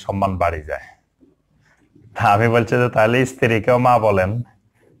বললে সম্মান বাড়ি যায়। আমি বলছি যে তাহলে স্ত্রীকেও মা বলেন,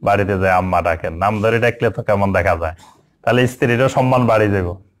 বাড়িতে যায় আম্মা ডাকেন, নাম ধরে ডাকলে তো কেমন দেখা যায়, তাহলে স্ত্রীরও সম্মান বাড়ি যাব।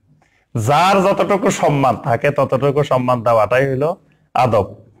 যার যতটুকু সম্মান থাকে ততটুকু সম্মান দেওয়াটাই হইলো আদব।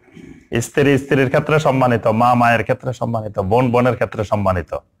 স্ত্রী স্ত্রীর ক্ষেত্রে সম্মানিত, মা মায়ের ক্ষেত্রে সম্মানিত, বোন বোনের ক্ষেত্রে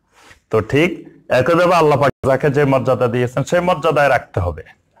সম্মানিত। তো ঠিক একইভাবে আল্লাহ পাক যাকে যে মর্যাদা দিয়েছেন সেই মর্যাদায় রাখতে হবে।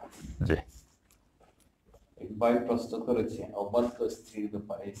 জি, ভাই প্রশ্ন করেছে অবাধ্য স্ত্রীর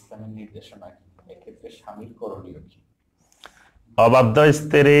ব্যাপারে ইসলামের নির্দেশনা কি, এক্ষেত্রে স্বামীর করণীয় কি? অবাধ্য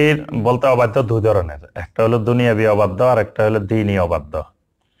স্ত্রীর বলতে অবাধ্য দুই ধরনের, একটা হলো দুনিয়াবি অবাধ্য আর একটা হলো দ্বীনি অবাধ্য।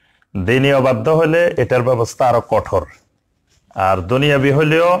 দ্বীনি অবাধ্য হলে এটার ব্যবস্থা আরো কঠোর, আর দুনিয়াবি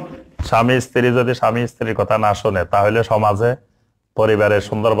হলেও স্বামী স্ত্রী যদি স্বামী স্ত্রীর কথা না শোনে তাহলে সমাজে পরিবারে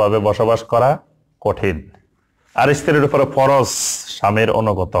সুন্দরভাবে বসবাস করা কঠিন। আর স্ত্রীর উপরে ফরজ স্বামীর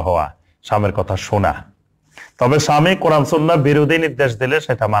অনুগত হওয়া, স্বামীর কথা শোনা। তবে স্বামী কোরআন সুন্নাহ বিরোধী নির্দেশ দিলে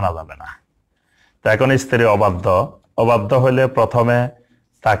সেটা মানা যাবে না। তো এখন স্ত্রী অবাধ্য, অবাধ্য হলে প্রথমে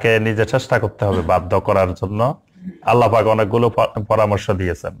তাকে নিজে চেষ্টা করতে হবে বাধ্য করার জন্য। আল্লাহ পাক অনেকগুলো পরামর্শ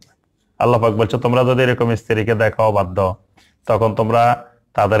দিয়েছেন। আল্লাহ পাক বলছে তোমরা যদি এরকম স্ত্রীকে দেখো অবাধ্য, তখন তোমরা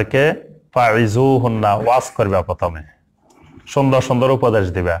তাদেরকে ফাইজুহুন্না, ওয়াজ করবে, প্রথমে সুন্দর সুন্দর উপদেশ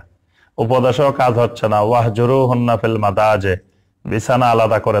দিবা। উপদেশেও কাজ হচ্ছে না, ওয়াহজুরুহুন্না ফিল মাদাজে, বিছানা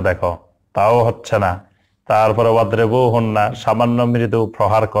আলাদা করে দেখো, তাও হচ্ছে না। তারপরে ওয়াদরিবুহুন্না, সামান্য মৃদু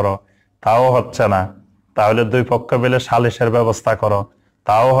প্রহার করো, তাও হচ্ছে না। তাহলে দুই পক্ষ মিলে সালিশের ব্যবস্থা করো,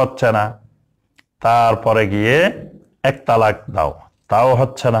 তাও হচ্ছে না। তারপরে গিয়ে এক তালাক দাও, তাও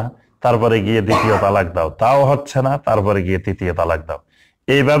হচ্ছে না। তারপরে গিয়ে দ্বিতীয় তালাক দাও, তাও হচ্ছে না। তারপরে গিয়ে তৃতীয় তালাক দাও।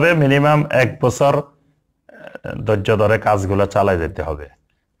 এইভাবে মিনিমাম 1 বছর ধৈর্য ধরে কাজগুলো চালাই যেতে হবে।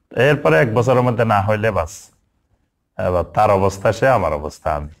 এরপরে 1 বছরের মধ্যে না হইলে বাস, এবার তার অবস্থা সে, আমার অবস্থা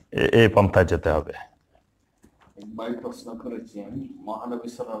আমি, এই পন্থায় যেতে হবে। ভাই প্রশ্ন করেছেন মহানবী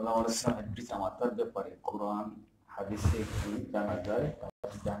সাল্লাল্লাহু আলাইহি ওয়াসাল্লামের পিতামাতার ব্যাপারে কোরআন হাদিসে কি জানা যায়,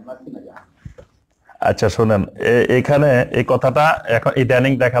 জান্নাতি না জাহান্নাম? আচ্ছা শুনেন, এখানে এই কথাটা এখন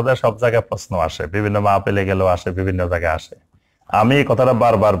ইদানিং দেখা যায় সব জায়গায় প্রশ্ন আসে, বিভিন্ন মাহফিলে গেলেও আসে, বিভিন্ন জায়গায় আসে। আমি এই কথাটা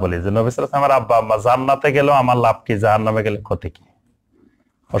বারবার বলি যে নবী সাল্লাল্লাহু আলাইহি ওয়াসাল্লাম, আমার আব্বা আম্মা জান্নাতে গেলেও আমার লাভ কি, জাহান্নামে গেলে ক্ষতি কি,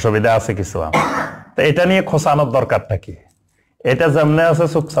 অসুবিধা আছে কিছু আমার? তো এটা নিয়ে খোঁচানোর দরকারটা কি? এটা যেমনে আছে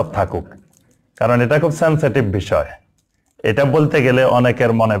চুপচাপ থাকুক, কারণ এটা খুব সেনসিটিভ বিষয়। এটা বলতে গেলে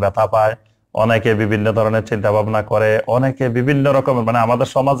অনেকের মনে ব্যথা পায়, অনেকে বিভিন্ন ধরনের চিন্তা ভাবনা করে, অনেকে বিভিন্ন রকমের, মানে আমাদের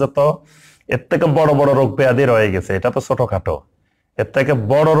সমাজে তো এর থেকে বড় বড় রোগ ব্যাধি রয়ে গেছে, এটা তো ছোটখাটো। এর থেকে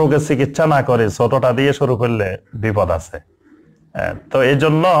বড় রোগের চিকিৎসা না করে ছোটটা দিয়ে শুরু করলে বিপদ আছে। তো এই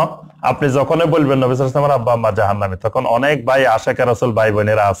জন্য আপনি যখনই বলবেন নবী সাল্লাল্লাহু আলাইহি ওয়াসাল্লামের আব্বা আম্মা জাহান্নামী, তখন অনেক ভাই আশিকে রাসূল ভাই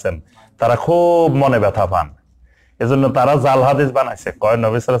বোনেরা আছেন, তারা খুব মনে ব্যথা পান। এজন্য তারা জাল হাদিস বানাইছে, কয়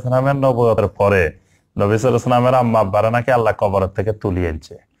নবী সাল্লাল্লাহু আলাইহি ওয়াসাল্লামের নবুয়তের পরে নবী সাল্লাল্লাহু আলাইহি ওয়াসাল্লামের আম্মা আব্বারা নাকি আল্লাহ কবরের থেকে তুলি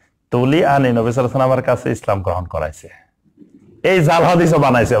আনছে, তুলি আনি নবী সাল্লাল্লাহু আলাইহি ওয়াসাল্লামের কাছে ইসলাম গ্রহণ করাইছে। এই জাল হাদিসও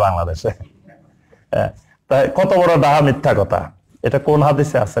বানাইছে বাংলাদেশে। তাই কত বড় ডাহা মিথ্যা কথা! এটা কোন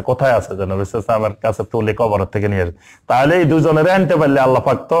হাদিসে আছে, কোথায় আছে যে নবী সাল্লাল্লাহু আলাইহি ওয়াসাল্লামের কাছে তুলি কবরের থেকে নিয়ে? তাহলে এই দুজনের আনতে পারলে আল্লাহ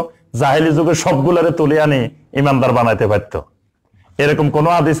পাক তো জাহেলি যুগে সবগুলোরে তুলি আনি ইমানদার বানাইতে পারতো। এরকম কোন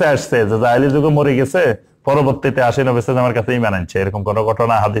হাদিসে আসছে যে জাহেলি যুগে মরে গেছে, পরবর্তীতে আসে নবী সাল্লাল্লাহু আলাইহি ওয়াসাল্লামের কাছে ঈমান আনছে? এরকম কোন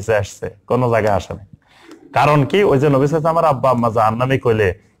ঘটনা হাদিসে আসছে? কোন জায়গায় আসে না। কারণ কি, ওই যে নবী সাল্লাল্লাহু আলাইহি ওয়াসাল্লামের আব্বা আম্মা জাহান্নামী কইলে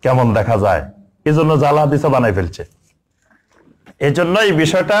কেমন দেখা যায়, এই জন্য জাল হাদিসও বানাই ফেলছে। এই জন্য এই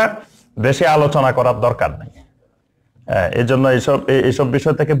বিষয়টা বেশি আলোচনা করার দরকার নাই। এই জন্য এইসব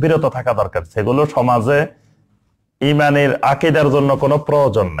বিষয় থেকে বিরত থাকা দরকার। সেগুলো সমাজে ইমানের আকীদার জন্য কোনো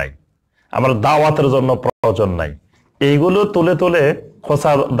প্রয়োজন নাই, আমার দাওয়াতের জন্য প্রয়োজন নাই। এইগুলো তুলে তুলে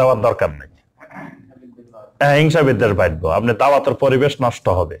খোঁচা দেওয়ার দরকার নেই। হিংসা বিদ্বেষ বাঁধবো, আপনি দাওয়াতের পরিবেশ নষ্ট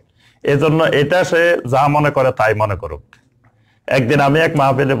হবে। এজন্য এটা সে যা মনে করে তাই মনে করুক। একদিন আমি এক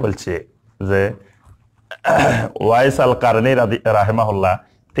মাহফিলে বলছি যে ওয়াইস আল কারনী রাহিমাহুল্লাহ,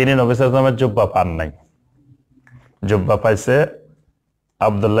 তিনি নবী সাল্লাল্লাহু আলাইহি ওয়াসাল্লামের জুব্বা পান নাই। জুব্বা পাইছে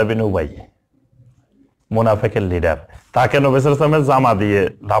আব্দুল্লাহ বিন উবাই, মুনাফিকের লিডার। তাকে নবী সাল্লাল্লাহু আলাইহি ওয়াসাল্লামের জামা দিয়ে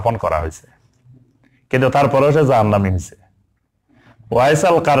দাফন করা হয়েছে, কিন্তু তারপরেও সে জাহান্নামী হয়েছে। ওয়াইস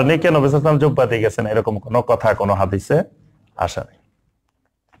আল কারনীকে নবী সাল্লাল্লাহু আলাইহি ওয়াসাল্লাম জুব্বা দিয়ে গেছেন, এরকম কোনো কথা কোনো হাদিসে আসে নাই।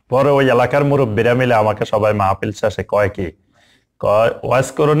 পরে ওই এলাকার মুরব্বীরা মিলে আমাকে সবাই মাহফিল শেষে কয় কি, কয় ওয়াইস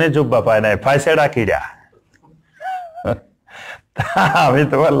করণী জুব্বা পায় নাই, পাইছে ডাকিরা। আমি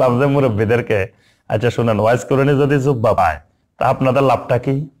তো বললাম যে মুরব্বীদেরকে, আচ্ছা শুনেন, ওয়াইস করণী যদি জুব্বা পায় তা আপনাদের লাভটা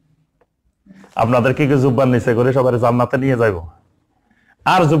কি? আপনাদের কি জুব্বার নিচে করে সবাই জান্নাতে নিয়ে যাইব?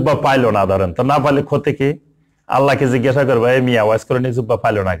 আর জুব্বা পাইলো না, ধরেন তো, না পাইলে ক্ষতি কি? আল্লাহকে জিজ্ঞাসা করবো, এই মিয়া ওয়াইস করণী জুব্বা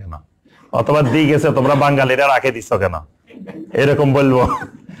পাইলো না কেন? অথবা দিয়ে গেছে, তোমরা বাঙালিরা রাখে দিচ্ছ কেন? এরকম বলবো।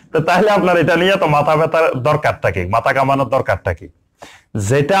 তো তাহলে আপনার এটা নিয়ে তো মাথা ব্যথার দরকারটা কি, মাথা কামানোর দরকারটা কি?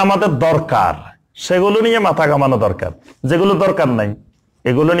 যেটা আমাদের দরকার সেগুলো নিয়ে মাথা কামানো দরকার, যেগুলো দরকার নাই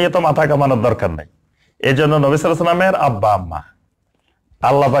এগুলো নিয়ে তো মাথা কামানোর দরকার নাই। এই জন্য নবী সাল্লাল্লাহু আলাইহি ওয়াসাল্লামের আব্বা আম্মা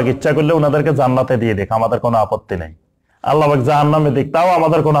আল্লাহ পাক ইচ্ছা করলে ওনাদেরকে জান্নাতে দিয়ে দেখ, আমাদের কোনো আপত্তি নেই। আল্লাহ পাক জাহান্নামে দিক, তাও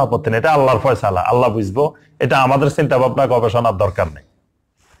আমাদের কোনো আপত্তি নেই। এটা আল্লাহর ফয়সালা, আল্লাহ বুঝবো। এটা আমাদের চিন্তা ভাবনা গবেষণার দরকার নেই।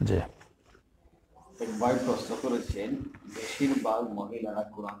 জি। একবার প্রশ্ন করেছেন, বেশিরভাগ মহিলারা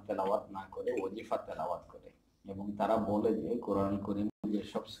কোরআন তেলাওয়াত না করে ওজিফা তেলাওয়াত করে, এবং তারা বলে যে কোরআন করিম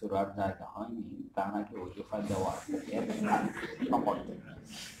যেসব সূরার জায়গা হয়নি তা নাকি ওজিফা দেওয়া সমর্থন।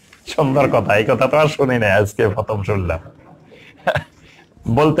 সুন্দর কথা, এই কথা তো আর শুনি নাই, আজকে প্রথম শুনলাম।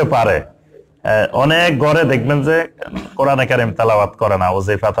 বলতে পারে, অনেক ঘরে দেখবেন যে কোরআনে কারিম তেলাওয়াত করে না,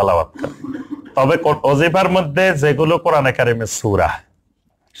 ওজিফা তেলাওয়াত করে। তবে ওজিফার মধ্যে যেগুলো কোরআনে কারিমের সূরা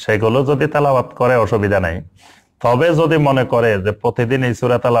সেগুলো যদি তেলাওয়াত করে অসুবিধা নাই। তবে যদি মনে করে যে প্রতিদিন এই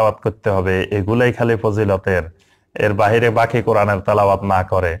সূরা তেলাওয়াত করতে হবে, এগুলাই খালি ফজিলতের, এর বাহিরে বাকি কোরআনের তেলাওয়াত না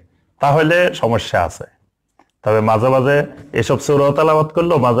করে, তাহলে সমস্যা আছে। তবে মাঝে মাঝে এসব সূরা তেলাওয়াত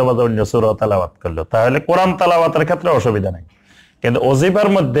করলো, মাঝে মাঝে অন্য সূরা তেলাওয়াত করলো, তাহলে কোরআন তেলাওয়াতের ক্ষেত্রে অসুবিধা নেই। কিন্তু ওজিফার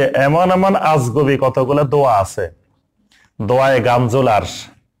মধ্যে এমন এমন আজগবি কতগুলো দোয়া আছে, দোয়ায়ে গামজুল আরশ,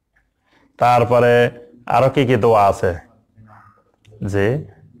 তারপরে আরো কি কি দোয়া আছে, যে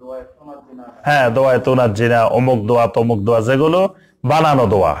হ্যাঁ দোয়ায়ে তুনাজ্জিনা, অমুক দোয়া তমুক দোয়া, যেগুলো বানানো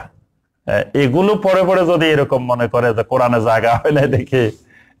দোয়া, এগুলো পরে পরে যদি এরকম মনে করে যে কোরআনে জায়গা হয় না দেখি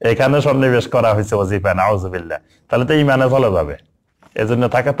এখানে সন্নিবেশ করা হয়েছে ওজিফা, নাউজুবিল্লাহ, তাহলে তো ইমানে চলে যাবে। এজন্য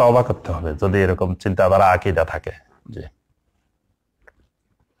তাকে তওবা করতে হবে যদি এরকম চিন্তাধারা আকীদা থাকে। জি।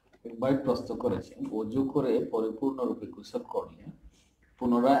 একবার প্রশ্ন করেছেন, ওযু করে পরিপূর্ণরূপে গোসল করলে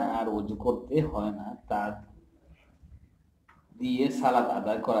পুনরায় আর ওযু করতে হয় না, তা দিয়ে সালাত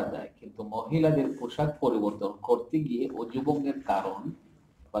আদায় করা যায়, কিন্তু মহিলাদের পোশাক পরিবর্তন করতে গিয়ে ওযু ভঙ্গের কারণ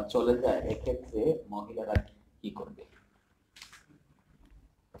বা চলে যায়, এক্ষেত্রে মহিলারা কি করবে?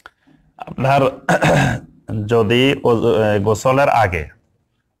 আপনার যদি গোসলের আগে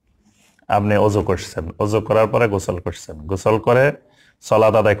আপনি ওযু করছেন, ওযু করার পরে গোসল করছেন, গোসল করে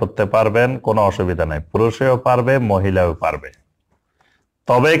সালাত আদায় করতে পারবেন, কোনো অসুবিধা নাই, পুরুষেও পারবে মহিলাও পারবে।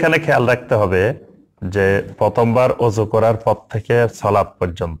 তবে এখানে খেয়াল রাখতে হবে যে প্রথমবার ওযু করার পর থেকে সালাত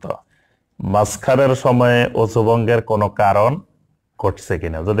পর্যন্ত মাঝখানের সময়ে ওযু ভঙ্গের কোনো কারণ ঘটছে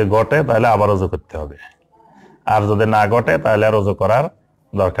কিনা, যদি ঘটে তাহলে আবার ওযু করতে হবে, আর যদি না ঘটে তাহলে আর ওযু করার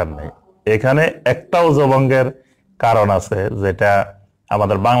দরকার নেই। এখানে একটা ওযু ভঙ্গের কারণ আছে, যেটা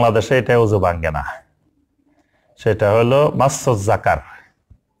আমাদের বাংলাদেশে এটা ওযু ভাঙ্গে না, সেটা হলো মাসসুজ যাকার,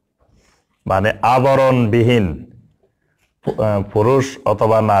 মানে আবরণবিহীন পুরুষ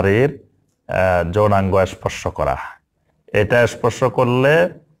অথবা নারীর যৌনাঙ্গ স্পর্শ করা। এটা স্পর্শ করলে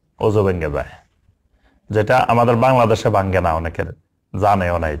ওযু ভেঙে যায়, যেটা আমাদের বাংলাদেশে ভাঙ্গে না, অনেকের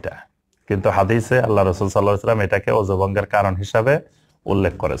জানেও না এটা, কিন্তু হাদিসে আল্লাহ রাসূল সাল্লাল্লাহু আলাইহি ওয়াসাল্লাম এটাকে ওযু ভঙ্গের কারণ হিসাবে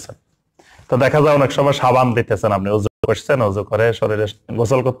উল্লেখ করেছেন। তো দেখা যায় অনেক সময় সাবান দিতেছেন, আপনি ওযু করছেন, ওযু করে শরীরে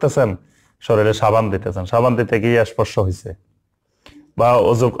গোসল করতেছেন, শরীরে সাবান দিতেছেন, সাবান দিতে গিয়ে স্পর্শ হয়েছে, বা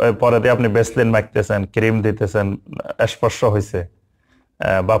ওযু পরে দিয়ে আপনি ভ্যাসলিন মাখতেছেন, ক্রিম দিতেছেন, স্পর্শ হয়েছে,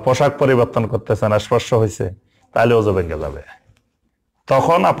 বা পোশাক পরিবর্তন করতেছেন, স্পর্শ হয়েছে, তাহলে ওযু ভেঙে যাবে।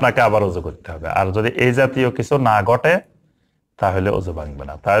 তখন আপনাকে আবার ওযু করতে হবে। আর যদি এই জাতীয় কিছু না ঘটে তাহলে ওযু ভাঙবে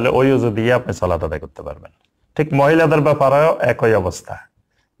না, তাহলে ওই ওযু দিয়ে আপনি সালাত আদায় করতে পারবেন। ঠিক মহিলাদের ব্যাপারেও একই অবস্থা,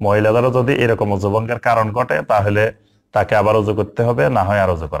 মহিলাদেরও যদি এরকম ওযু ভঙ্গের কারণ ঘটে তাহলে তাকে আবার ওযু করতে হবে, না হয় আর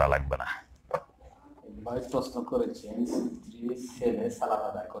ওযু করা লাগবে না। ভাই প্রশ্ন করেছেন, যে ছেলে সালাত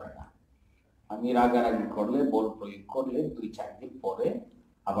আদায় করে না, আমি রাগারাগি করলে, বল প্রয়োগ করলে 2-4 দিন পরে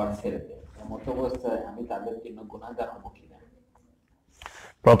আবার ছেড়ে দেয়, এমত অবস্থায় আমি তাদের জন্য গুনাহগার হব কিনা?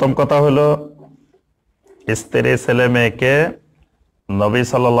 প্রথম কথা হলো, স্ত্রী ছেলে মেয়েকে নবী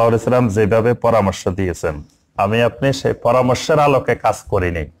সাল্লাল্লাহু আলাইহি সাল্লাম যেভাবে পরামর্শ দিয়েছেন, আমি আপনি সেই পরামর্শের আলোকে কাজ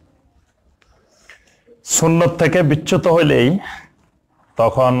করিনি, সুন্নত থেকে বিচ্যুত হইলেই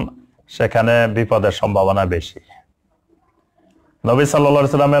তখন সেখানে বিপদের সম্ভাবনা বেশি। নবী সাল্লাল্লাহু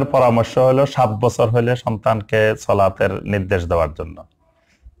আলাইহি সাল্লামের পরামর্শ হলো 7 বছর হলে সন্তানকে সালাতের নির্দেশ দেওয়ার জন্য,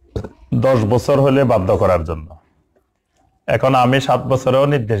 10 বছর হলে বাধ্য করার জন্য। এখন আমি 7 বছরেও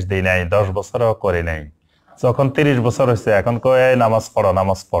নির্দেশ দিই নাই, 10 বছরেও করি নাই, যখন 30 বছর হয়েছে এখন কয়ে নামাজ পড়ো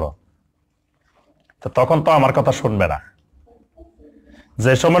নামাজ পড়ো, তো তখন তো আমার কথা শুনবে না।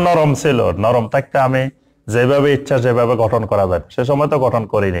 যে সময় নরম ছিল, নরম থাকতে আমি যেভাবে ইচ্ছা যেভাবে গঠন করা যায় সে সময় তো গঠন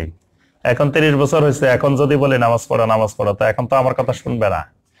করি নাই। এখন 30 বছর হয়েছে, এখন যদি বলি নামাজ পড়ো, তো এখন তো আমার কথা শুনবে না,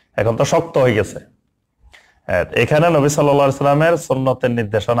 এখন তো শক্ত হয়ে গেছে। এখানে নবী সাল্লাল্লাহু আলাইহি সাল্লামের সুন্নতের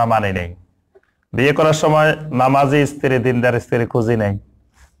নির্দেশনা মানি নেই। বিয়ে করার সময় নামাজি স্ত্রী, দিনদার স্ত্রী খুঁজি নেই,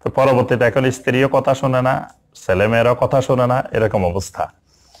 তো পরবর্তীতে এখন স্ত্রীও কথা শোনে না, ছেলে মেয়েরাও কথা শোনে না, এরকম অবস্থা।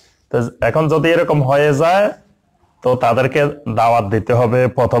 তো এখন যদি এরকম হয়ে যায় তো তাদেরকে দাওয়াত দিতে হবে,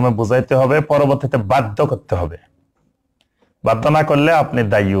 প্রথমে বুঝাইতে হবে, পরবর্তীতে বাধ্য করতে হবে। বাধ্য না করলে আপনি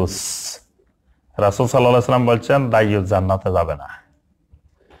দায়ুস। রাসূল সাল্লাল্লাহু আলাইহি সাল্লাম বলছেন দায়ুস জান্নাতে যাবে না।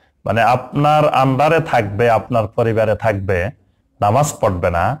 মানে আপনার আন্ডারে থাকবে, আপনার পরিবারে থাকবে, নামাজ পড়বে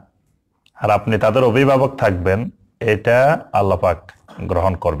না, আর আপনি তাদের অভিভাবক থাকবেন, এটা আল্লাহ পাক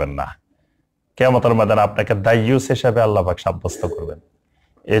গ্রহণ করবেন না। কিয়ামতের ময়দানে আপনাকে দায়ুস হিসেবে আল্লাহ পাক সাব্যস্ত করবেন।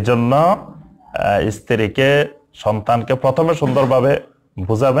 এজন্য স্ত্রীকে, সন্তানকে প্রথমে সুন্দরভাবে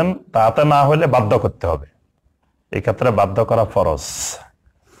বুঝাবেন, তাতে না হলে বাধ্য করতে হবে। এই ক্ষেত্রে বাধ্য করা ফরজ।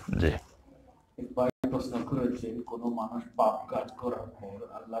 জি। একবার প্রশ্ন করেছেন, কোন মানুষ পাপ কাজ করার পর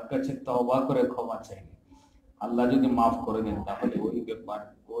আল্লাহর কাছে তওবা করে ক্ষমা চাইলে আল্লাহ যদি মাফ করে দেন, তাহলে ওই ব্যাপার,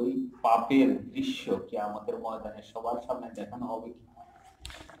 ওই পাপের দৃশ্য কি আমাদের ময়দানে সবার সামনে দেখানো হবে কি?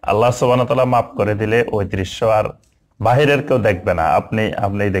 আল্লাহ সুবহানাহু ওয়া তাআলা মাফ করে দিলে ওই দৃশ্য আর বাহিরের কেউ দেখবে না,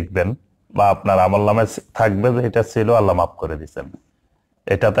 আপনিই দেখবেন, বা আপনার আমলনামায় থাকবে যে এটা ছিল, আল্লাহ মাফ করে দিয়েছেন।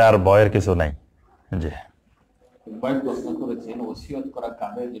 এটাতে আর ভয়ের কিছু নাই। জি। একবার প্রশ্ন করেছেন, ওসিয়ত করা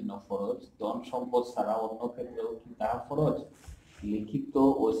কাদের জন্য ফরজ? ধন সম্পদ ছাড়া অন্য ক্ষেত্রেও কি তা ফরজ? লিখিত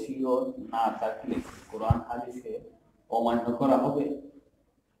ওসিয়ত না থাকলে কোরআন হাদিসে অমান্য করা হবে?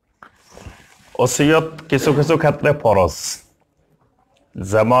 ওসিয়ত কিছু কিছু ক্ষেত্রে ফরজ।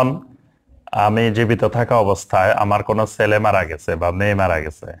 যেমন আমি জীবিত থাকা অবস্থায় আমার কোনো ছেলে মারা গেছে বা মেয়ে মারা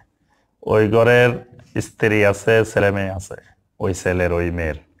গেছে, ওই ঘরের স্ত্রী আছে, ছেলে মেয়ে আছে, ওই ছেলের ওই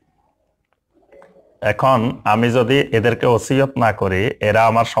মেয়ের। এখন আমি যদি এদেরকে ওসিয়ত না করি, এরা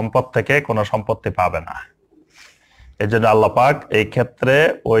আমার সম্পদ থেকে কোনো সম্পত্তি পাবে না। এই জন্য আল্লাহ পাক এই ক্ষেত্রে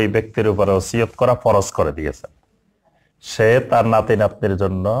ওই ব্যক্তির উপরে ওসিয়ত করা ফরজ করে দিয়েছেন। সে তার নাতি নাতনির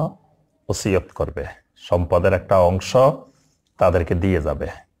জন্য ওসিয়ত করবে, সম্পদের একটা অংশ তাদেরকে দিয়ে যাবে,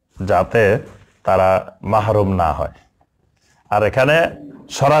 যাতে তারা মাহরুম না হয়। আর এখানে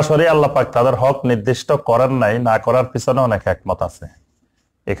সরাসরি আল্লাহ পাক তাদের হক নির্দিষ্ট করেন নাই, না করার পিছনে অনেক একমত আছে।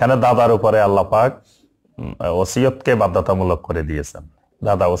 এখানে দাদার উপরে আল্লাহ পাক ওসিয়তকে বাধ্যতামূলক করে দিয়েছেন,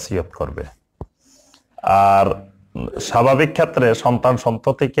 দাদা ওসিয়ত করবে। আর স্বাভাবিক ক্ষেত্রে সন্তান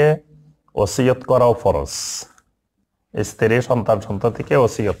সন্ততিকে ওসিয়ত করাও ফরজ। স্ত্রী সন্তান সন্ততিকে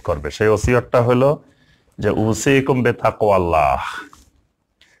ওসিয়ত করবে, সেই ওসিয়তটা হলো যে উসিকুম বিতাকওয়াল্লাহ।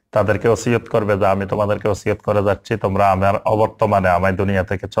 তাদেরকে ওসিয়ত করবে যে আমি তোমাদেরকে ওসিয়ত করে যাচ্ছি, তোমরা আমার অবর্তমানে আমায় দুনিয়া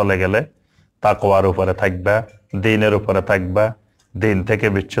থেকে চলে গেলে তাকওয়ার উপরে থাকবা, দ্বীনের উপরে থাকবা, দ্বীন থেকে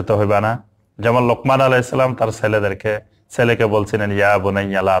বিচ্যুত হইবা না। যেমন লোকমান আলাইহিস সালাম তার ছেলেকে বলছিলেন, ইয়া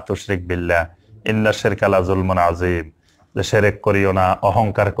বুনাইয়া লা তুশরিক বিল্লাহ ইন্না শিরকা লা যুলমুন আযীম, যে শিরক করিও না,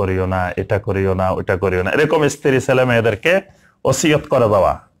 অহংকার করিও না, এটা করিও না, ওটা করিও না। এরকম স্ত্রী ছেলে মেয়েদেরকে ওসিয়ত করে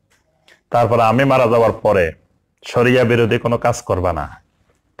দেওয়া। তারপরে আমি মারা যাওয়ার পরে শরিয়া বিরোধী কোনো কাজ করবা না,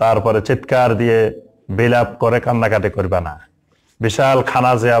 তারপরে চিৎকার দিয়ে বিলাপ করে কান্নাকাটি করবা না, বিশাল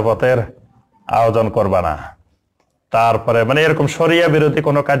খানা জিয়াফতের আয়োজন করবা না, তারপরে মানে এরকম শরিয়া বিরোধী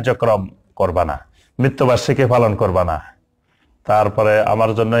কোনো কার্যক্রম করবা না, মৃত্যুবার্ষিকী পালন করবা না, তারপরে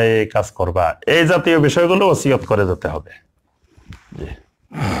আমার জন্য এই কাজ করবা, এই জাতীয় বিষয়গুলো ওসিয়ত করে যেতে হবে।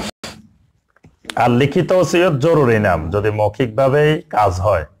 আর লিখিত ওসিয়ত জরুরি না, যদি মৌখিক ভাবেই কাজ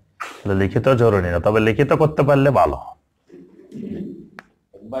হয় লিখিত জরুরি না, তবে লিখিত করতে পারলে ভালো।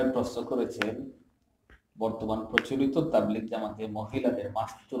 একবার প্রশ্ন করেছেন, বর্তমান প্রচলিত তাবলীগ জামাতে মহিলাদের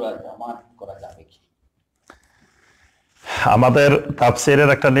মাস্তুরা জামাত করা যাবে কি? আমাদের তাফসীরের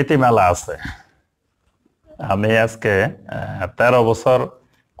একটা নীতিমালা আছে। আমি আজকে 13 বছর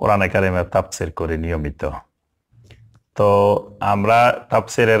কোরআনে কারিমের তাফসীর করি নিয়মিত। তো আমরা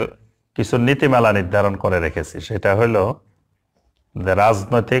তাফসীরের কিছু নীতিমালা নির্ধারণ করে রেখেছি। সেটা হলো যে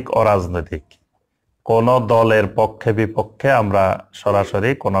রাজনৈতিক অরাজনৈতিক কোন দলের পক্ষে বিপক্ষে আমরা সরাসরি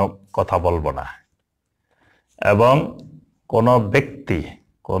কোনো কথা বলবো না, এবং কোন ব্যক্তি,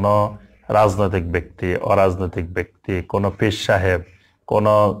 কোন রাজনৈতিক ব্যক্তি, অরাজনৈতিক ব্যক্তি, কোন পীর সাহেব, কোন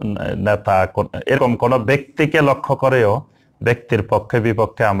নেতা, এরকম কোন ব্যক্তিকে লক্ষ্য করেও ব্যক্তির পক্ষে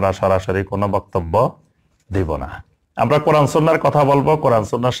বিপক্ষে আমরা সরাসরি কোনো বক্তব্য দিব না। আমরা কোরআন সুন্নাহর কথা বলবো, কোরআন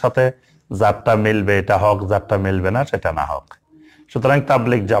সুন্নাহর সাথে যারটা মিলবে এটা হক, যারটা মিলবে না সেটা না হক। সুতরাং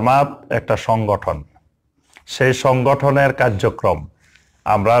তাবলিগ জামাত একটা সংগঠন, সেই সংগঠনের কার্যক্রম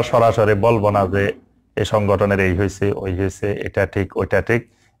আমরা সরাসরি বলবো না যে এই সংগঠনের এই হয়েছে ওই হয়েছে, এটা ঠিক ওইটা ঠিক।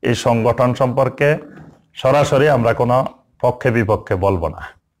 এই সংগঠন সম্পর্কে সরাসরি আমরা কোনো পক্ষে বিপক্ষে বলবো না।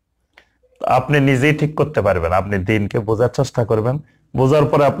 আপনি নিজেই ঠিক করতে পারবেন, আপনি দিনকে বোঝার চেষ্টা করবেন, বোঝার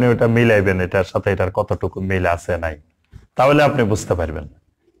পরে আপনি ওটা মিলাইবেন, এটার সাথে এটার কতটুকু মিল আছে নাই, তাহলে আপনি বুঝতে পারবেন।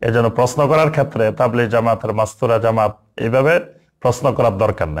 এজন্য প্রশ্ন করার ক্ষেত্রে তাবলিগ জামাতের মাস্তুরা জামাত এইভাবে প্রশ্ন করার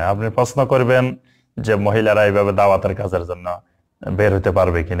দরকার নেই। আপনি প্রশ্ন করবেন যে মহিলারা এইভাবে দাওয়াতের কাজের জন্য বের হতে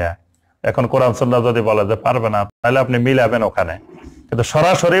পারবে কিনা। এখন কোরআন সুন্নাহ যদি বলে যে পারবে না, তাহলে আপনি মিলাবেন ওখানে। কিন্তু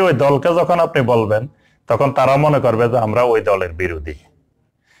সরাসরি ওই দলকে যখন আপনি বলবেন, তখন তারা মনে করবে যে আমরা ওই দলের বিরোধী।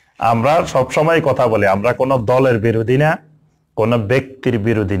 আমরা সবসময় কথা বলি, আমরা কোনো দলের বিরোধী না, কোনো ব্যক্তির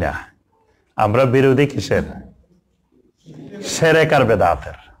বিরোধী না। আমরা বিরোধী কিসের? শিরক আর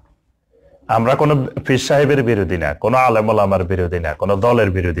বেদাতের। আমরা কোনো পীর সাহেবের বিরোধী না, কোনো আলেম ওলামার বিরোধী না, কোনো দলের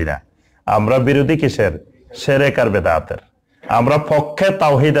বিরোধী না। আমরা বিরোধী কিসের? শিরক আর বেদাতের। আমরা পক্ষে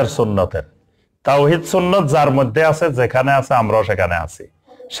তাওহীদ আর সুন্নতের। তাওহীদ সুন্নত যার মধ্যে আছে, যেখানে আছে আমরাও সেখানে আছি।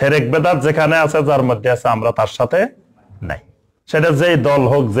 শিরক বেদাত যেখানে আছে, যার মধ্যে আছে, আমরা তার সাথে নাই। সেটা যেই দল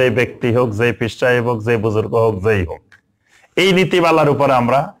হোক, যেই ব্যক্তি হোক, যেই পীর সাহেব হোক, যেই বুজুর্গ হোক, যেই হোক, এই নীতিমালার উপরে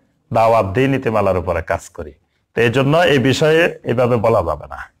আমরা দাওয়াত দিই, নীতিমালার উপরে কাজ করি। তো এই জন্য এই বিষয়ে এভাবে বলা যাবে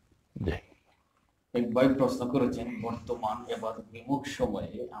না। জি। এক ভাই প্রশ্ন করেছেন, বর্তমান ইবাদত বিমুখ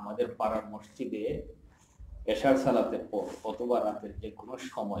সময়ে আমাদের পাড়ার মসজিদে এশার সালাতের পর অথবা রাতের যে কোনো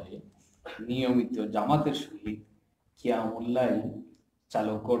সময়ে নিয়মিত জামাতের সহিত কিয়ামুল লাইল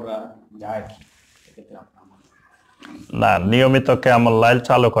চালু করা যায় কি? এক্ষেত্রে আপনার না, নিয়মিত কিয়ামুল লাইল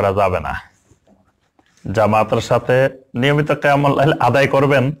চালু করা যাবে না। জামাতের সাথে নিয়মিত কিয়ামুল লাইল আদায়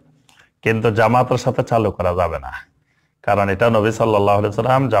করবেন, কিন্তু জামাতের সাথে চালু করা যাবে না। কারণ এটা নবী সাল্লাল্লাহু আলাইহি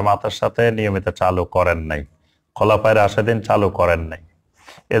ওয়াসাল্লাম জামাতের সাথে নিয়মিত চালু করেন নাই, খোলাফায়ে রাশিদিন চালু করেন নাই।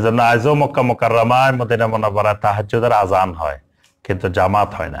 এজন্য আজও মক্কা মুকাররমায়, মদিনা মুনাওয়ারায় তাহাজ্জুদের আজান হয়, কিন্তু জামাত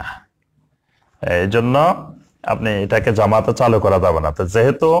হয় না। এই জন্য আপনি এটাকে জামাতে চালু করা যাবে না। তো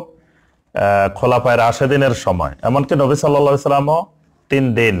যেহেতু খোলাফায়ে রাশিদিনের সময়, এমনকি নবী সাল্লাল্লাহু আলাইহি ওয়াসাল্লামও 3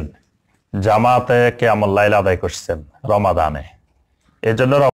 দিন জামাতে কিয়ামুল লাইল আদায় করছেন রমাদানে। এই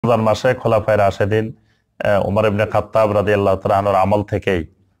জন্য রমজান মাসে খোলাফায়ে রাশিদিন উমর ইবনে খাত্তাব রাদিয়াল্লাহু তাআলা আনহুর আমল থেকেই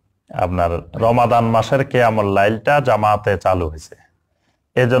আপনার রমাদান মাসের কিয়ামুল লাইলটা জামাতে চালু হয়েছে।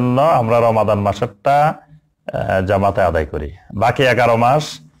 এজন্য আমরা রমাদান মাসেরটা জামাতে আদায় করি। বাকি 11 মাস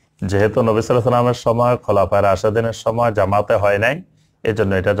যেহেতু নবী সাল্লাল্লাহু আলাইহি ওয়াসাল্লামের সময়, খোলাফায়ে রাশিদিনের সময় জামাতে হয় নাই,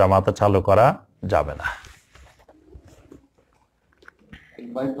 এজন্য এটা জামাতে চালু করা যাবে না। এক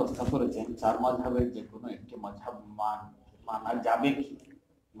ভাই প্রশ্ন করেছেন, 4 মাযহাবের যে কোনো একটি মাযহাব মানা যাবে কি?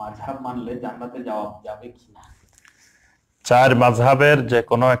 মাযহাব মানলে জান্নাতে যাওয়া যাবে কি না? 4 মাযহাবের যে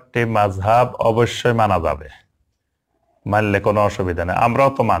কোনো একটি মাযহাব অবশ্যই মানা যাবে, মানলে কোনো অসুবিধা নেই। আমরাও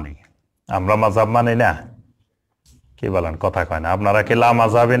তো মানি, আমরা মাযহাব মানি না? কি বলেন, কথা কয় না? আপনারা কি লা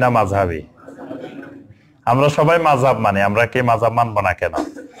মাযহাবি না মাযহাবি? আমরা সবাই মাযহাব মানি, আমরা কি মাযহাব মানবো না কেন?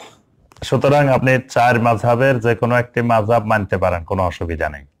 সুতরাং আপনি 4 মাযহাবের যে কোনো একটি মাযহাব মানতে পারেন, কোনো অসুবিধা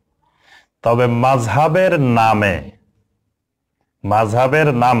নেই। তবে মাযহাবের নামে, মাযহাবের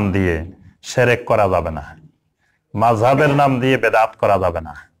নাম দিয়ে শিরক করা যাবে না, মাযহাবের নাম দিয়ে বেদাত করা যাবে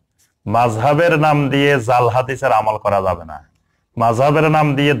না, মাযহাবের নাম দিয়ে জাল হাদিসের আমল করা যাবে না, মাযহাবের নাম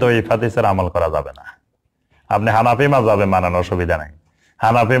দিয়ে দঈফ হাদিসের আমল করা যাবে না। আপনি হানাফি মাযহাবে মানার অসুবিধা নাই।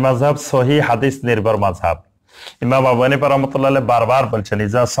 হানাফি মাযহাব সহিহ হাদিস নির্ভর মাযহাব। ইমাম আবু হানিফা রাহমাতুল্লাহ আলাইহি বারবার বলছেন,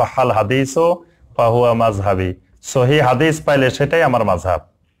 ইজা সাহাল হাদিসু ফাহুয়া মাযহাবি, সহিহ হাদিস পাইলে সেটাই আমার মাযহাব।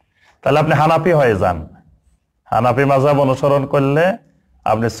 তাহলে আপনি হানাফি হয়ে যান। হানাফি মাযহাব অনুসরণ করলে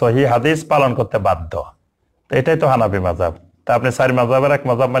আপনি সহিহ হাদিস পালন করতে বাধ্য। তো এটাই তো হানাফি মাযহাব। তা আপনি 4 মাযহাবের এক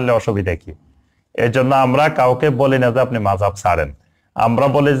মাযহাব মানলে অসুবিধা কি? এই জন্য আমরা কাউকে বলি না যে আপনি মাযহাব ছাড়েন, আমরা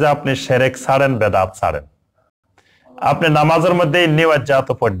বলি যে আপনি শিরক ছাড়েন, বেদাত ছাড়েন। আপনি নামাজের মধ্যে ইন্নী ওয়াজ্জাহাত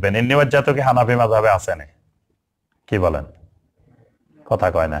পড়বেন, ইন্নী ওয়াজ্জাহাত কি হানাফি মাযহাবে আছে না? কি বলেন, কথা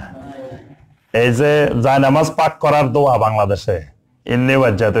কয় না? এই যে জায়নামাজ পাক করার দোয়া বাংলাদেশে ইন্নী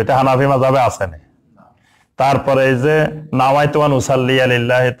ওয়াজ্জাহাত, এটা হানাফি মাযহাবে আছে না? তারপরে এই যে নাওয়াইতু আন উসাল্লি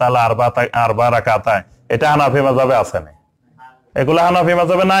লিল্লাহি তাআলা আরবা রাকাতা, এটা হানাফি মাযহাবে আছে না? এগুলা হানাফি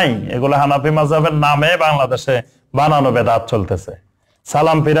মাযহাবে নাই। এগুলা হানাফি মাযহাবের নামে বাংলাদেশে বানানো বেদাত চলতেছে।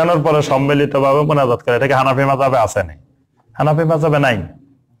 সালাম ফিরানোর পরে সম্মিলিতভাবে মুনাজাত করে, এটাকে হানাফি মাযহাবে আছে না, হানাফি মাযহাবে নাই।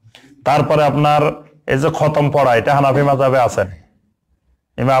 তারপরে আপনার এই যে খতম পড়া, এটা হানাফি মাযহাবে আছে না।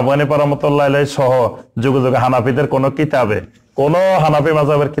 ইমাম আবু হানিফা রাহমাতুল্লাহ আলাইহি সহ যুগে যুগে হানাফিদের কোন কিতাবে, কোন হানাফি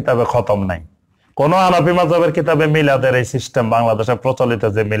মাযহাবের কিতাবে খতম নাই। কোন হানাফি মাযহাবের কিতাবে মিলাদের এই সিস্টেম, বাংলাদেশে প্রচলিত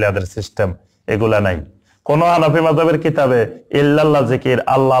যে মিলাদের সিস্টেম, এগুলা নাই। কোন হানাফি মাযহাবের কিতাবে ইল্লাল্লাহ জিকির,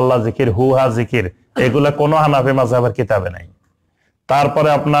 আল্লাহ আল্লাহ জিকির, হুহা জিকির, এগুলা কোন হানাফি মাযহাবের কিতাবে নাই। তারপরে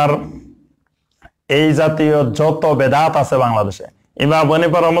আপনার এই জাতীয় যত বেদাত আছে বাংলাদেশে, ইমাম আবু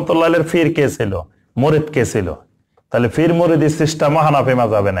হানিফা রাহমাতুল্লাহ আলাইহির ফির কে ছিল, মুরিদ কে ছিল? তাহলে ফির মুরিদি সিস্টেম হানাফি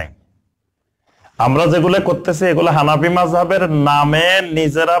মাযহাবে নাই। আমরা যেগুলো করতেছি এগুলো হানাফি মাযহাবের নামে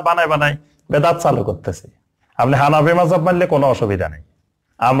নিজেরা বানায় বানায় বেদাত চালু করতেছি। আপনি হানাফি মাযহাব মানলে কোনো অসুবিধা নেই,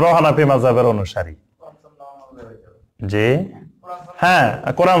 আমরাও হানাফি মাযহাবের অনুসারী। জি হ্যাঁ,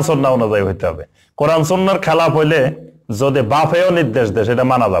 কোরআন সুন্নাহ অনুযায়ী হইতে হবে। কোরআন সুন্নাহর খেলাফ হইলে যদি বাপেও নির্দেশ দেয় সেটা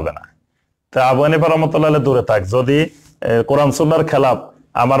মানা যাবে না। তা আবু হানিফা রাহমাতুল্লাহ আলাইহি দূরে থাক, যদি কোরআন সুন্নাহর খেলাফ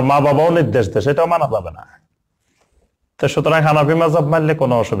আমার মা বাবাও নির্দেশ দেয় সেটাও মানা যাবে না। তো সুতরাং হানাফি মাযহাব মানলে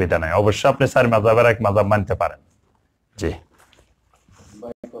কোনো অসুবিধা নাই। অবশ্যই আপনি চার মাযহাবের এক মাযহাব মানতে পারেন। জি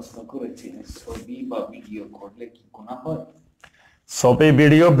প্রশ্ন করেছি, ছবি বা ভিডিও করলে কি গুনাহ হয়? ছবি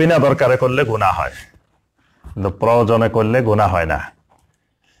ভিডিও বিনা দরকারে করলে গুনাহ হয়, কিন্তু প্রয়োজনে করলে গুনাহ হয় না।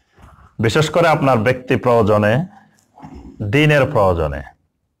 বিশেষ করে আপনার ব্যক্তি প্রয়োজনে, দিনের প্রয়োজনে,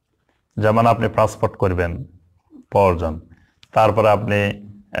 যেমন আপনি পাসপোর্ট করবেন প্রয়োজন, তারপরে আপনি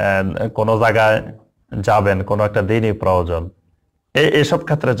কোনো জায়গায় যাবেন, কোনো একটা দিনই প্রয়োজন, এইসব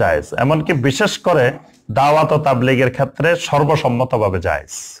ক্ষেত্রে জায়েজ। এমনকি বিশেষ করে দাওয়াত ও তাবলীগের ক্ষেত্রে সর্বসম্মতভাবে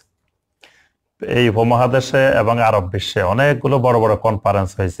জায়েজ। এই উপমহাদেশে এবং আরব বিশ্বে অনেকগুলো বড় বড় কনফারেন্স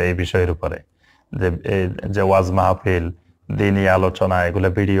হয়েছে এই বিষয়ের উপরে, যে ওয়াজ মাহফিল, দিনী আলোচনা, এগুলো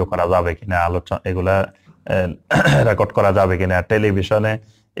ভিডিও করা যাবে কিনা, আলোচনা এগুলা রেকর্ড করা যাবে কিনা, টেলিভিশনে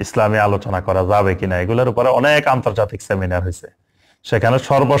ইসলামী আলোচনা করা যাবে কিনা, এগুলোর উপরে অনেক আন্তর্জাতিক সেমিনার হয়েছে। সেখানে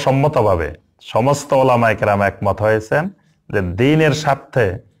সর্বসম্মতভাবে সমস্ত ওলামায়ে কেরাম একমত হয়েছেন যে দ্বীনের স্বার্থে,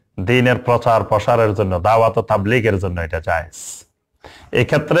 দ্বীনের প্রচার প্রসারের জন্য, দাওয়াত ও তাবলীগের জন্য এটা জায়েজ। এই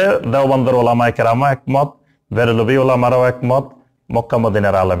ক্ষেত্রে দেওবন্দের ওলামায়ে কেরামও একমত, বেরেলভী ওলামারাও একমত, মক্কা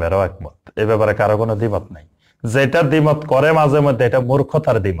মদিনার আলেমেরাও একমত। এ ব্যাপারে কারো কোনো দ্বিমত নাই। যেটা দ্বিমত করে মাঝে মধ্যে, এটা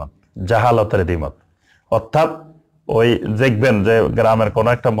মূর্খতার দ্বিমত, জাহালতের দ্বিমত। অর্থাৎ ওই দেখবেন যে গ্রামের কোনো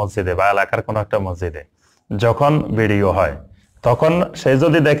একটা মসজিদে বা এলাকার কোনো একটা মসজিদে যখন ভিডিও হয়, তখন সে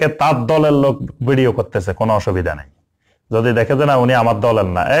যদি দেখে তার দলের লোক ভিডিও করতেছে, কোনো অসুবিধা নেই। যদি দেখে যে না উনি আমার দলের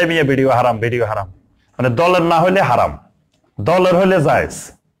না, এই মেয়ে ভিডিও হারাম, ভিডিও হারাম, মানে দলের না হইলে হারাম, দলের হইলে জায়েজ।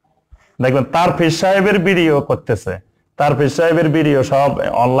 দেখবেন তার পীর সাহেবের ভিডিও করতেছে, তার পীর সাহেবের ভিডিও সব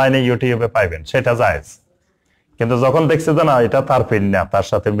অনলাইনে ইউটিউবে পাইবেন, সেটা জায়েজ। কিন্তু যখন দেখছে যে না এটা তার পীর না, তার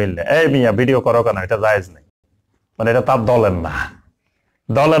সাথে মিললে, এই মিয়া ভিডিও করো কেন, এটা জায়েজ নেই, মানে এটা তার দলের না,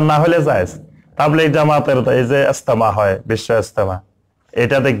 দলের না হলে জায়েজ। তাবলীগ জামাতের এই যে ইজতেমা হয়, বিশ্ব ইজতেমা,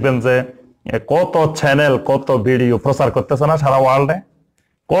 এটা দেখবেন যে কত চ্যানেল, কত ভিডিও প্রচার করতেছে না সারা ওয়ার্ল্ডে,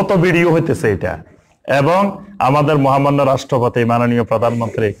 কত ভিডিও হইতেছে এটা। এবং আমাদের মহামান্য রাষ্ট্রপতি, মাননীয়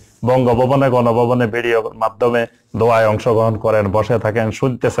প্রধানমন্ত্রী বঙ্গভবনে, গণভবনে ভিডিওর মাধ্যমে দোয়ায় অংশগ্রহণ করেন, বসে থাকেন,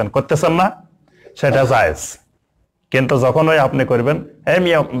 শুনতেছেন, করতেছেন না, সেটা জায়েজ। কিন্তু যখন ওই আপনি করবেন, এই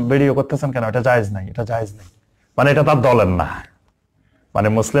মিয়া ভিডিও করতেছেন কেন, এটা জায়েজ নাই, এটা জায়েজ নেই, মানে এটা তার দলের না। মানে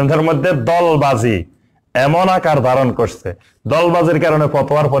মুসলিমদের মধ্যে দলবাজি এমন আকার ধারণ করছে, দলবাজির কারণে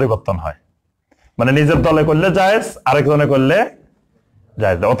ফতোয়ার পরিবর্তন হয়। মানে নিজের দলে করলে জায়েজ, আরেকজনে করলে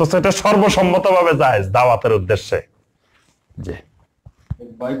জায়েজ, অথচ এটা সর্বসম্মতভাবে জায়েজ দাওয়াতের উদ্দেশ্যে। জি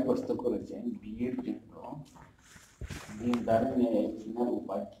ভাই প্রশ্ন করেছেন, বিয়ের জন্য দিনদার মেয়ে চিনার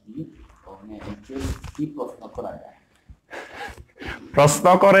উপায় কি? কি প্রশ্ন করা যায়? প্রশ্ন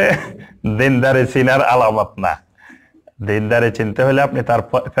করে দিনদারি চিনার আলামত না। দিনদারি চিনতে হলে আপনি তার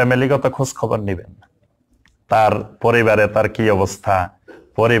ফ্যামিলিগত খোঁজ খবর নিবেন, তার পরিবারে তার কি অবস্থা,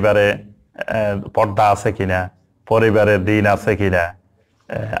 পরিবারে পর্দা আছে কিনা, পরিবারে দিন আছে কিনা।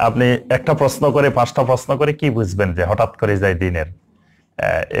 আপনি একটা প্রশ্ন করে, পাঁচটা প্রশ্ন করে কি বুঝবেন যে হঠাৎ করে যায় দিনের?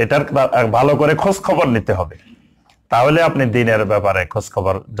 এটার ভালো করে খোঁজ খবর নিতে হবে, তাহলে আপনি দিনের ব্যাপারে খোঁজ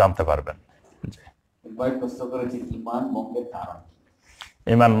খবর জানতে পারবেন।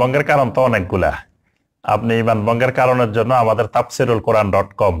 ইমান ভঙ্গের কারণ তো অনেকগুলা। আপনি ইমান ভঙ্গের কারণের জন্য আমাদের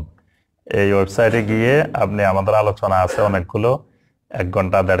tafsirulquran.com এই ওয়েবসাইটে গিয়ে আপনি আমাদের আলোচনা আছে অনেকগুলো, 1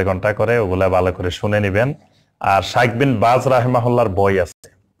 ঘন্টা 1.5 ঘন্টা করে, ওগুলা ভালো করে শুনে নিবেন। আর শাইখ বিন বাজ রাহিমাহুল্লাহর বই আছে,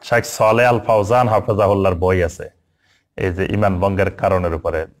 শাইখ সালেহ আল ফাওজান হাফেজাহুল্লাহর বই আছে এই যে ইমান ভঙ্গের কারণের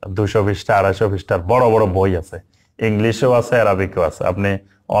উপরে, 200 পৃষ্ঠা 250 পৃষ্ঠার বড় বড় বই আছে, ইংলিশেও আছে, আরবিকেও আছে, আপনি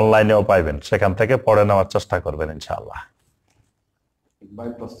অনলাইনেও পাইবেন। সেখান থেকে পড়ে নেওয়ার চেষ্টা করবেন ইনশাআল্লাহ। ভাই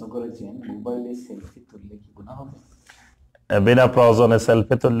প্রশ্ন করেছেন মোবাইলে সেলফি তুললে কি গুনাহ হবে? বিনা প্রয়োজনে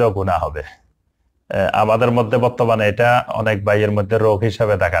সেলফি তুললেও গুনাহ হবে। আমাদের মধ্যে বর্তমানে এটা অনেক ভাইয়ের মধ্যে রোগ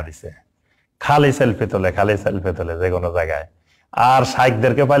হিসাবে দেখা দিছে, খালি সেলফি তোলে যে কোনো জায়গায়। আর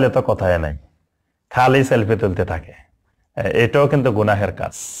শাইখদেরকে পাইলে তো কথাই নাই, খালি সেলফি তুলতে থাকে। এটাও কিন্তু গুনাহের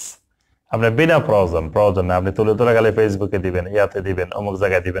কাজ। আপনি বিনা প্রয়োজন না আপনি তুলে গেলে ফেসবুকে দিবেন, ইয়াতে দিবেন, অমুক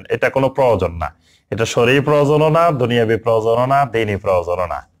জায়গায় দিবেন, এটা কোনো প্রয়োজন না। এটা শরীর প্রয়োজনও না, দুনিয়াবি প্রয়োজনও না, দিনই প্রয়োজনও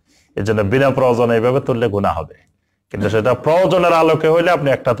না। এই জন্য বিনা প্রয়োজনে এইভাবে তুললে গুনাহ হবে। কিন্তু সেটা প্রয়োজনের আলোকে হইলে আপনি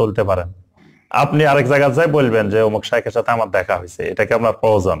একটা তুলতে পারেন। আপনি আরেক জায়গায় যাই বলবেন যে অমুক শাইখের সাথে আমার দেখা হয়েছে, এটা কি আপনার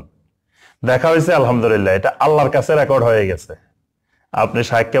প্রয়োজন? দেখা হয়েছে, আলহামদুলিল্লাহ, এটা আল্লাহর কাছে রেকর্ড হয়ে গেছে। আপনি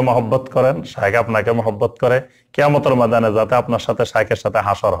শাইখকে মহব্বত করেন, শাইখ আপনাকে মহব্বত করে, কিয়ামতের ময়দানে যাতে আপনার সাথে শাইখের সাথে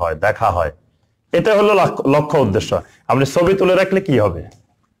হাসর হয়, দেখা হয়, এটা হলো লক্ষ্য উদ্দেশ্য। আপনি ছবি তুলে রাখলে কি হবে?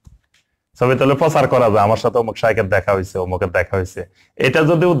 ছবি তুলে প্রচার করা যায় আমার সাথে অমুক শাইখের দেখা হয়েছে, অমুকের দেখা হয়েছে, এটা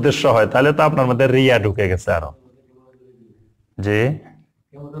যদি উদ্দেশ্য হয় তাহলে তো আপনার মধ্যে রিয়া ঢুকে গেছে আরো। জি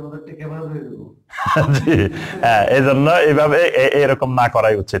জি, হ্যাঁ, এই জন্য এইভাবে এরকম না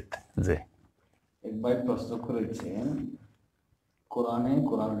করাই উচিত। জি, একবার প্রশ্ন করেছেন কোরআনে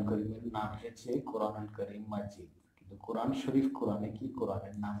কোরআন করিমের নাম হয়েছে কোরআন করিম মাজিদ, কিন্তু কোরআন শরীফ কোরআনে কি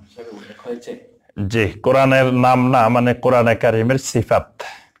কোরআনের নাম হিসেবে উল্লেখ হয়েছে? জি, কোরআনের নাম না, মানে কোরআনে কারিমের সিফাত।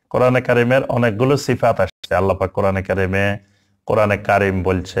 কোরআনে কারিমের অনেকগুলো সিফাত আসছে। আল্লাহ পাক কোরআনে কারিমে কোরআনে কারিম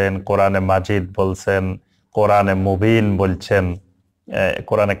বলছেন, কোরআনে মাজিদ বলছেন, কোরআনে মুবিন বলছেন,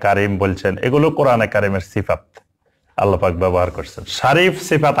 কোরআনে কারিম বলছেন। এগুলো কোরআনে কারিমের সিফাত আল্লাহ পাক ব্যবহার করছেন। শরীফ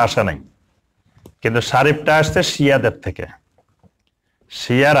সিফাত আসে নাই, কিন্তু শরীফটা আসছে শিয়াদের থেকে।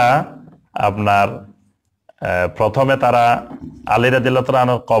 শিয়ারা আপনার প্রথমে তারা আলী রাদিয়াল্লাহু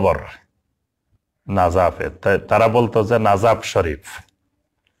আনহুর কবর নাজাফে, তারা বলতো যে নাজাফ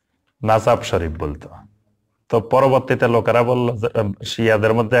শরীফ বলতো। তো পরবর্তীতে লোকেরা বলল,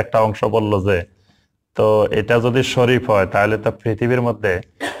 শিয়াদের মধ্যে একটা অংশ বলল যে তো এটা যদি শরীফ হয় তাহলে তো পৃথিবীর মধ্যে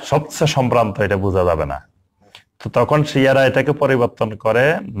সবচেয়ে সম্ভ্রান্ত, এটা বোঝা যাবে না। তো তখন শিয়ারা এটাকে পরিবর্তন করে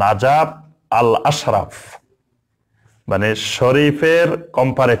নাজাফ আল আশরাফ, মানে শরীফের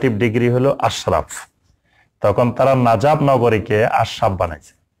কম্পারেটিভ ডিগ্রি হলো আশরাফ। তখন তারা নাজাফ নগরীকে আশরাফ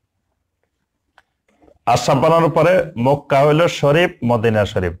বানাইছে। আশরাফ বানানোর পরে মক্কা হইলো শরীফ, মদিনা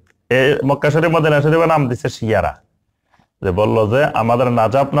শরীফ। মক্কা শরীফ মদিনা শরীফের নাম দিছে শিয়ারা, যে বললো যে আমাদের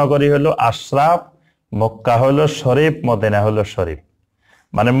নাজাফ নগরী হলো আশরাফ, মক্কা হইলো শরীফ, মদিনা হইলো শরীফ।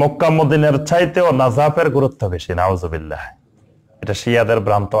 মানে মক্কা মদিনার চাইতেও নাজাফের গুরুত্ব বেশি। নাউজুবিল্লাহ, এটা শিয়াদের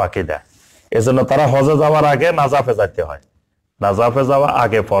ভ্রান্ত আকীদা। এজন্য তারা হজে যাওয়ার আগে নাজাফে যাইতে হয়। নাজাফে যাওয়া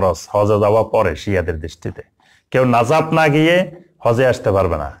আগে ফরজ, হজে যাওয়া পরে শিয়াদের দৃষ্টিতে। কেউ নাজাফ না গিয়ে হজে আসতে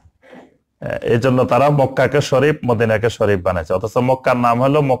পারবে না। এই জন্য তারা মক্কাকে শরীফ, মদিনাকে শরীফ বানাইছে। অথচ মক্কার নাম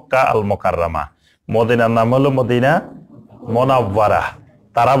হলো মক্কা আল মুকাররামা, মদিনার নাম হলো মদিনা মুনাওয়ারা।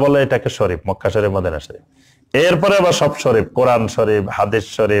 তারা বলে এটাকে শরীফ, মক্কা শরীফ, মদিনা শরীফ। এরপরে আবার সব শরীফ, কোরআন শরীফ, হাদিস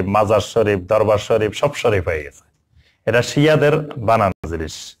শরীফ, মাজার শরীফ, দরবার শরীফ, সব শরীফ হয়ে গেছে। এটা শিয়াদের বানানো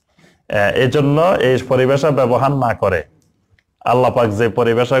জিনিস। এই জন্য এই পরিভাষা ব্যবহার না করে আল্লাহ পাক যে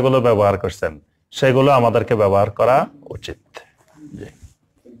পরিভাষাগুলো ব্যবহার করছেন সেগুলো আমাদেরকে ব্যবহার করা উচিত।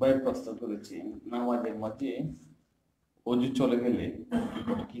 একবার প্রশ্ন করেছি নামাজের মধ্যে ওযু চলে গেলে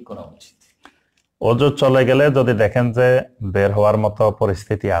কি করা উচিত? ওযু চলে গেলে যদি দেখেন যে বের হওয়ার মতো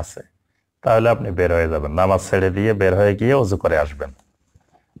পরিস্থিতি আছে, তাহলে আপনি বের হয়ে যাবেন, নামাজ ছেড়ে দিয়ে বের হয়ে গিয়ে ওযু করে আসবেন।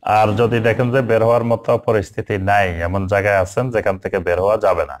 আর যদি দেখেন যে বের হওয়ার মতো পরিস্থিতি নাই, এমন জায়গায় আছেন যেখান থেকে বের হওয়া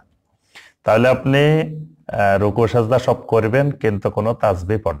যাবে না, তাহলে আপনি রুকু সাজদা সব করবেন, কিন্তু কোনো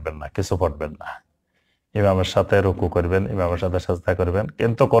তাসবিহ পড়বেন না, কিছু পড়বেন না। ইমামের সাথে রুকু করবেন, ইমামের সাথে সাজদা করবেন,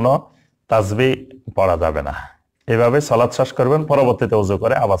 কিন্তু কোনো তাসবিহ পড়া যাবে না। এভাবে সালাত শেষ করবেন, পরবর্তীতে ওযু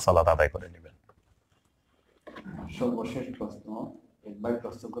করে আবার সালাত আদায় করে নেবেন। সর্বশেষ প্রশ্ন, একবার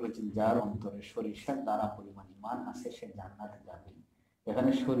প্রশ্ন করেছেন যার অন্তরে সরিষার দানা পরিমাণ ঈমান আছে সে জান্নাতে যাবে।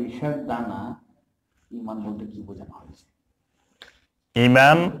 এখানে সরিষার দানা ঈমান বলতে কি বোঝানো হয়েছে?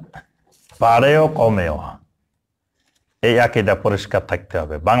 ঈমান বাড়েও কমেও, এই আকীদা পরিষ্কার থাকতে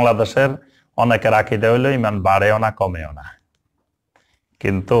হবে। বাংলাদেশের অনেকের আকীদা হইলো ঈমান বাড়েও না কমেও না,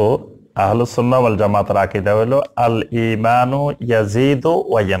 কিন্তু আহলুস সুন্নাহ ওয়াল জামাতের আকীদা হইলো আল ঈমানু ইয়াজিদু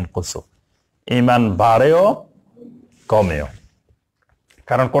ওয়া ইয়ানকুসু, ঈমান বাড়েও কমেও।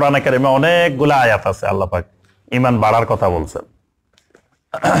 কারণ কোরআনে কারিমে অনেকগুলো আয়াত আছে আল্লাহ পাক ঈমান বাড়ার কথা বলছেন।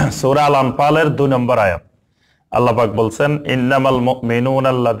 সূরা আল আনফালের 2 নম্বর আয়াত আল্লাহ পাক বলছেন ইন্নামাল মুমিনুনা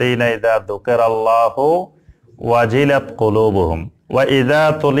আল্লাযীনা ইযা যুকিরাল্লাহু ওয়াজিলাত কুলুবুহুম ওয়া ইযা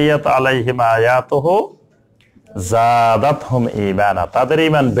তুলিয়াত আলাইহিম আয়াতুহু যাদাতহুম ঈমানা, তাদের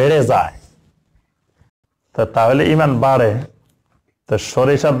ঈমান বেড়ে যায়। তো তাহলে ঈমান বাড়ে, তো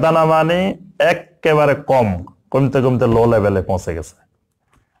সরিষার দানা মানে একেবারে কমতে কমতে লো লেভেলে পৌঁছে গেছে।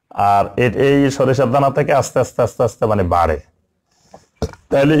 আর এই সরিষার দানা থেকে আস্তে আস্তে আস্তে আস্তে মানে বাড়ে,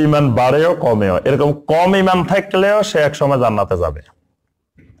 তাহলে ইমান বাড়েও কমেও। এরকম কম ইমান থাকলেও সে এক সময় জান্নাতে যাবে।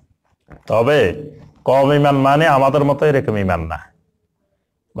 তবে কম ইমান মানে আমাদের মতো এরকম ইমান না,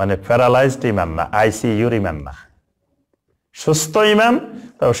 মানে প্যারালাইজড ইমান না, আইসিইউর ইমান না, সুস্থ ইমান,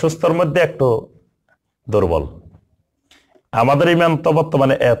 তবে সুস্থর মধ্যে একটু দুর্বল। আমাদের ইমান তো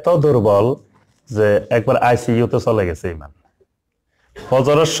বর্তমানে এত দুর্বল যে একবার আইসিইউতে চলে গেছে ইমান।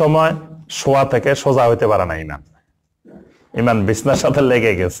 ফজরের সময় শোয়া থেকে সোজা হইতে পারে না ইমান, ইমান বিছনার সাথে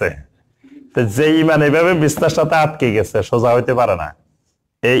লেগে গেছে। তো যে ইমান এভাবে বিছনার সাথে আটকে গেছে, সোজা হইতে পারে না,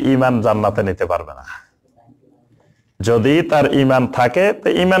 এই ইমান জান্নাতে নিতে পারবে না। যদি তার ইমান থাকে তো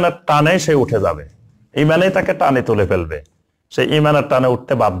ইমানের টানে সে উঠে যাবে, ইমানেই তাকে টানে তুলে ফেলবে, সে ইমানের টানে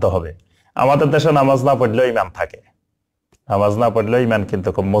উঠতে বাধ্য হবে। আমাদের দেশে নামাজ না পড়লেও ইমান থাকে, নামাজ না পড়লেও ইমান কিন্তু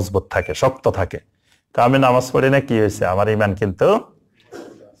খুব মজবুত থাকে, শক্ত থাকে। তো আমি নামাজ পড়ি না, কি হয়েছে, আমার ইমান কিন্তু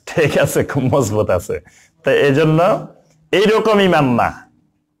ঠিক আছে, খুব মজবুত আছে। তো এই জন্য এইরকম ইমান না।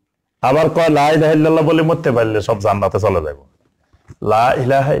 আবার কয় লা ইলাহা ইল্লাল্লাহ বলে মরতে পারলে সব জান্নাতে চলে যাব। লা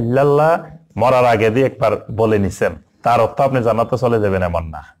ইলাহা ইল্লাল্লাহ মরার আগে দিয়ে একবার বলে নিছেন, তার অর্থ আপনি জান্নাতে চলে যাবেন এমন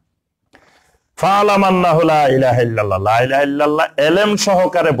না। ফালাম আন্নাহু লা ইলাহা ইল্লাল্লাহ, লা ইলাহা ইল্লাল্লাহ এলেম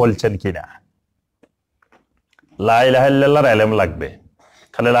সহকারে বলছেন কিনা। লা ইলাহা ইল্লাল্লাহর এলেম লাগবে,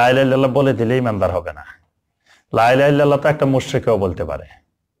 খালি লা ইলাহা ইল্লাল্লাহ বলে দিলে ইমানদার হবে না। লা ইলাহা ইল্লাল্লাহ তো একটা মুশরিকও বলতে পারে,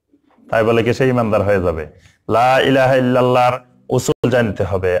 তাই বলে কি সে ইমানদার হয়ে যাবে? লা ইলাহা ইল্লাল্লাহর উসুল জানতে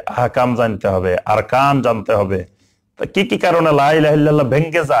হবে, আহকাম জানতে হবে, আরকান জানতে হবে, কি কি কারণে লা ইলাহা ইল্লাল্লাহ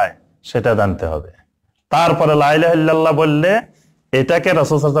ভেঙে যায় সেটা জানতে হবে। তারপরে লা ইলাহা ইল্লাল্লাহ বললে, এটাকে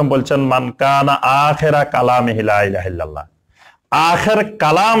রাসূল সাল্লাল্লাহু আলাইহি ওয়াসাল্লাম বলছেন মান কানা আখিরা কালামিহি লা ইলাহা ইল্লাল্লাহ, আখির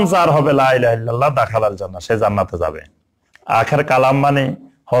কালাম যার হবে লা ইলাহা ইল্লাল্লাহ দাখালাল জান্নাহ, সে জান্নাতে যাবে। আখির কালাম মানে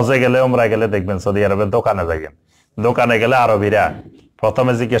হজে গেলে, উমরা গেলে দেখবেন সৌদি আরবে দোকানে যাবেন, দোকানে গেলে আরবিরা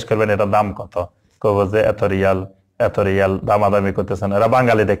প্রথমে জিজ্ঞেস করবেন এটার দাম কত, কব যে এত রিয়াল, এত রিয়াল, দামাদামি করতেছেন। এরা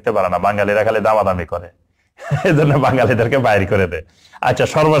বাঙালি দেখতে পারে না, বাঙালিরা খালি দামাদামি করে, এই জন্য বাঙালিদেরকে বাইর করে দেয়। আচ্ছা,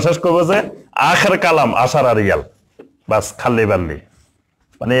 সর্বশেষ কব যে আখের কালাম আশারা রিয়াল, বাস খাল্লি বাল্লি,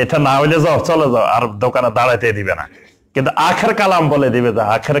 মানে এটা না হইলে যাও, চলে যাও, আর দোকানে দাঁড়াইতে দিবে না। কিন্তু আখের কালাম বলে দিবে যে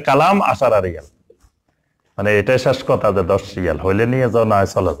আখের কালাম আশারা রিয়াল, মানে এটাই শেষ কথা যে 10 রিয়াল হইলে নিয়ে যাও, না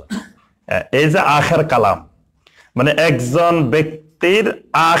চলে যাও। এই যে আখের কালাম, মানে একজন ব্যক্তির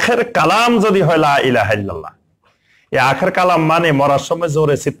আখের কালাম যদি হয় লা ইলাহা ইল্লাল্লাহ, এই আখের কালাম মানে মরার সময়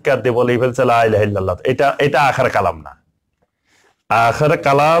জোরে চিৎকার দিয়ে বলে ফেলছে লা ইলাহা ইল্লাল্লাহ, এটা আখের কালাম না। আখের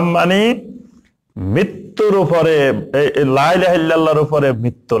কালাম মানে মৃত্যুর উপরে, লা ইলাহা ইল্লাল্লাহর উপরে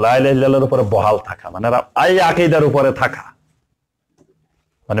মৃত্যু, লা ইলাহা ইল্লাল্লাহর উপরে বহাল থাকা, মানে এই আকীদার উপরে থাকা,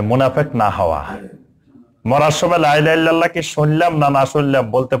 মানে মুনাফিক না হওয়া। মরার সময় লা ইলাহা ইল্লাল্লাহ কি শুনলাম না না শুনলাম,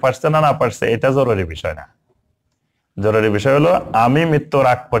 বলতে পারছে না না পারছে, এটা জরুরি বিষয় না। জরুরি বিষয় হলো আমি মৃত্যুর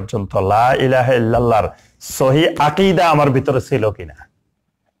আগ পর্যন্ত লা ইলাহা ইল্লাল্লাহর সহি আকীদা আমার ভিতরে ছিল কিনা,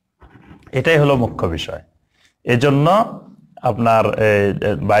 এটাই হলো মুখ্য বিষয়। এজন্য আপনার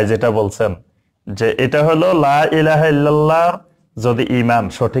ভাই যেটা বলছেন যে এটা হলো লা ইলাহা ইল্লাল্লাহ, যদি ঈমান,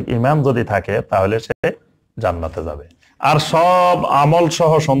 সঠিক ঈমান যদি থাকে তাহলে সে জান্নাতে যাবে। আর সব আমল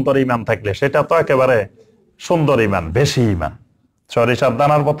সহ সুন্দর ঈমান থাকলে সেটা তো একেবারে সুন্দর ঈমান, বেশি ঈমান, সরিষার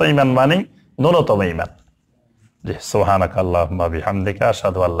দানার মতো ঈমান মানে ন্যূনতম ঈমান। জি, সুবহানাকাল্লাহুম্মা বিহামদিকা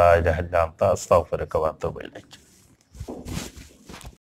আশহাদু আল্লা ইলাহা ইল্লা আনতা আস্তাগফিরুকা ওয়া আতুবু ইলাইক।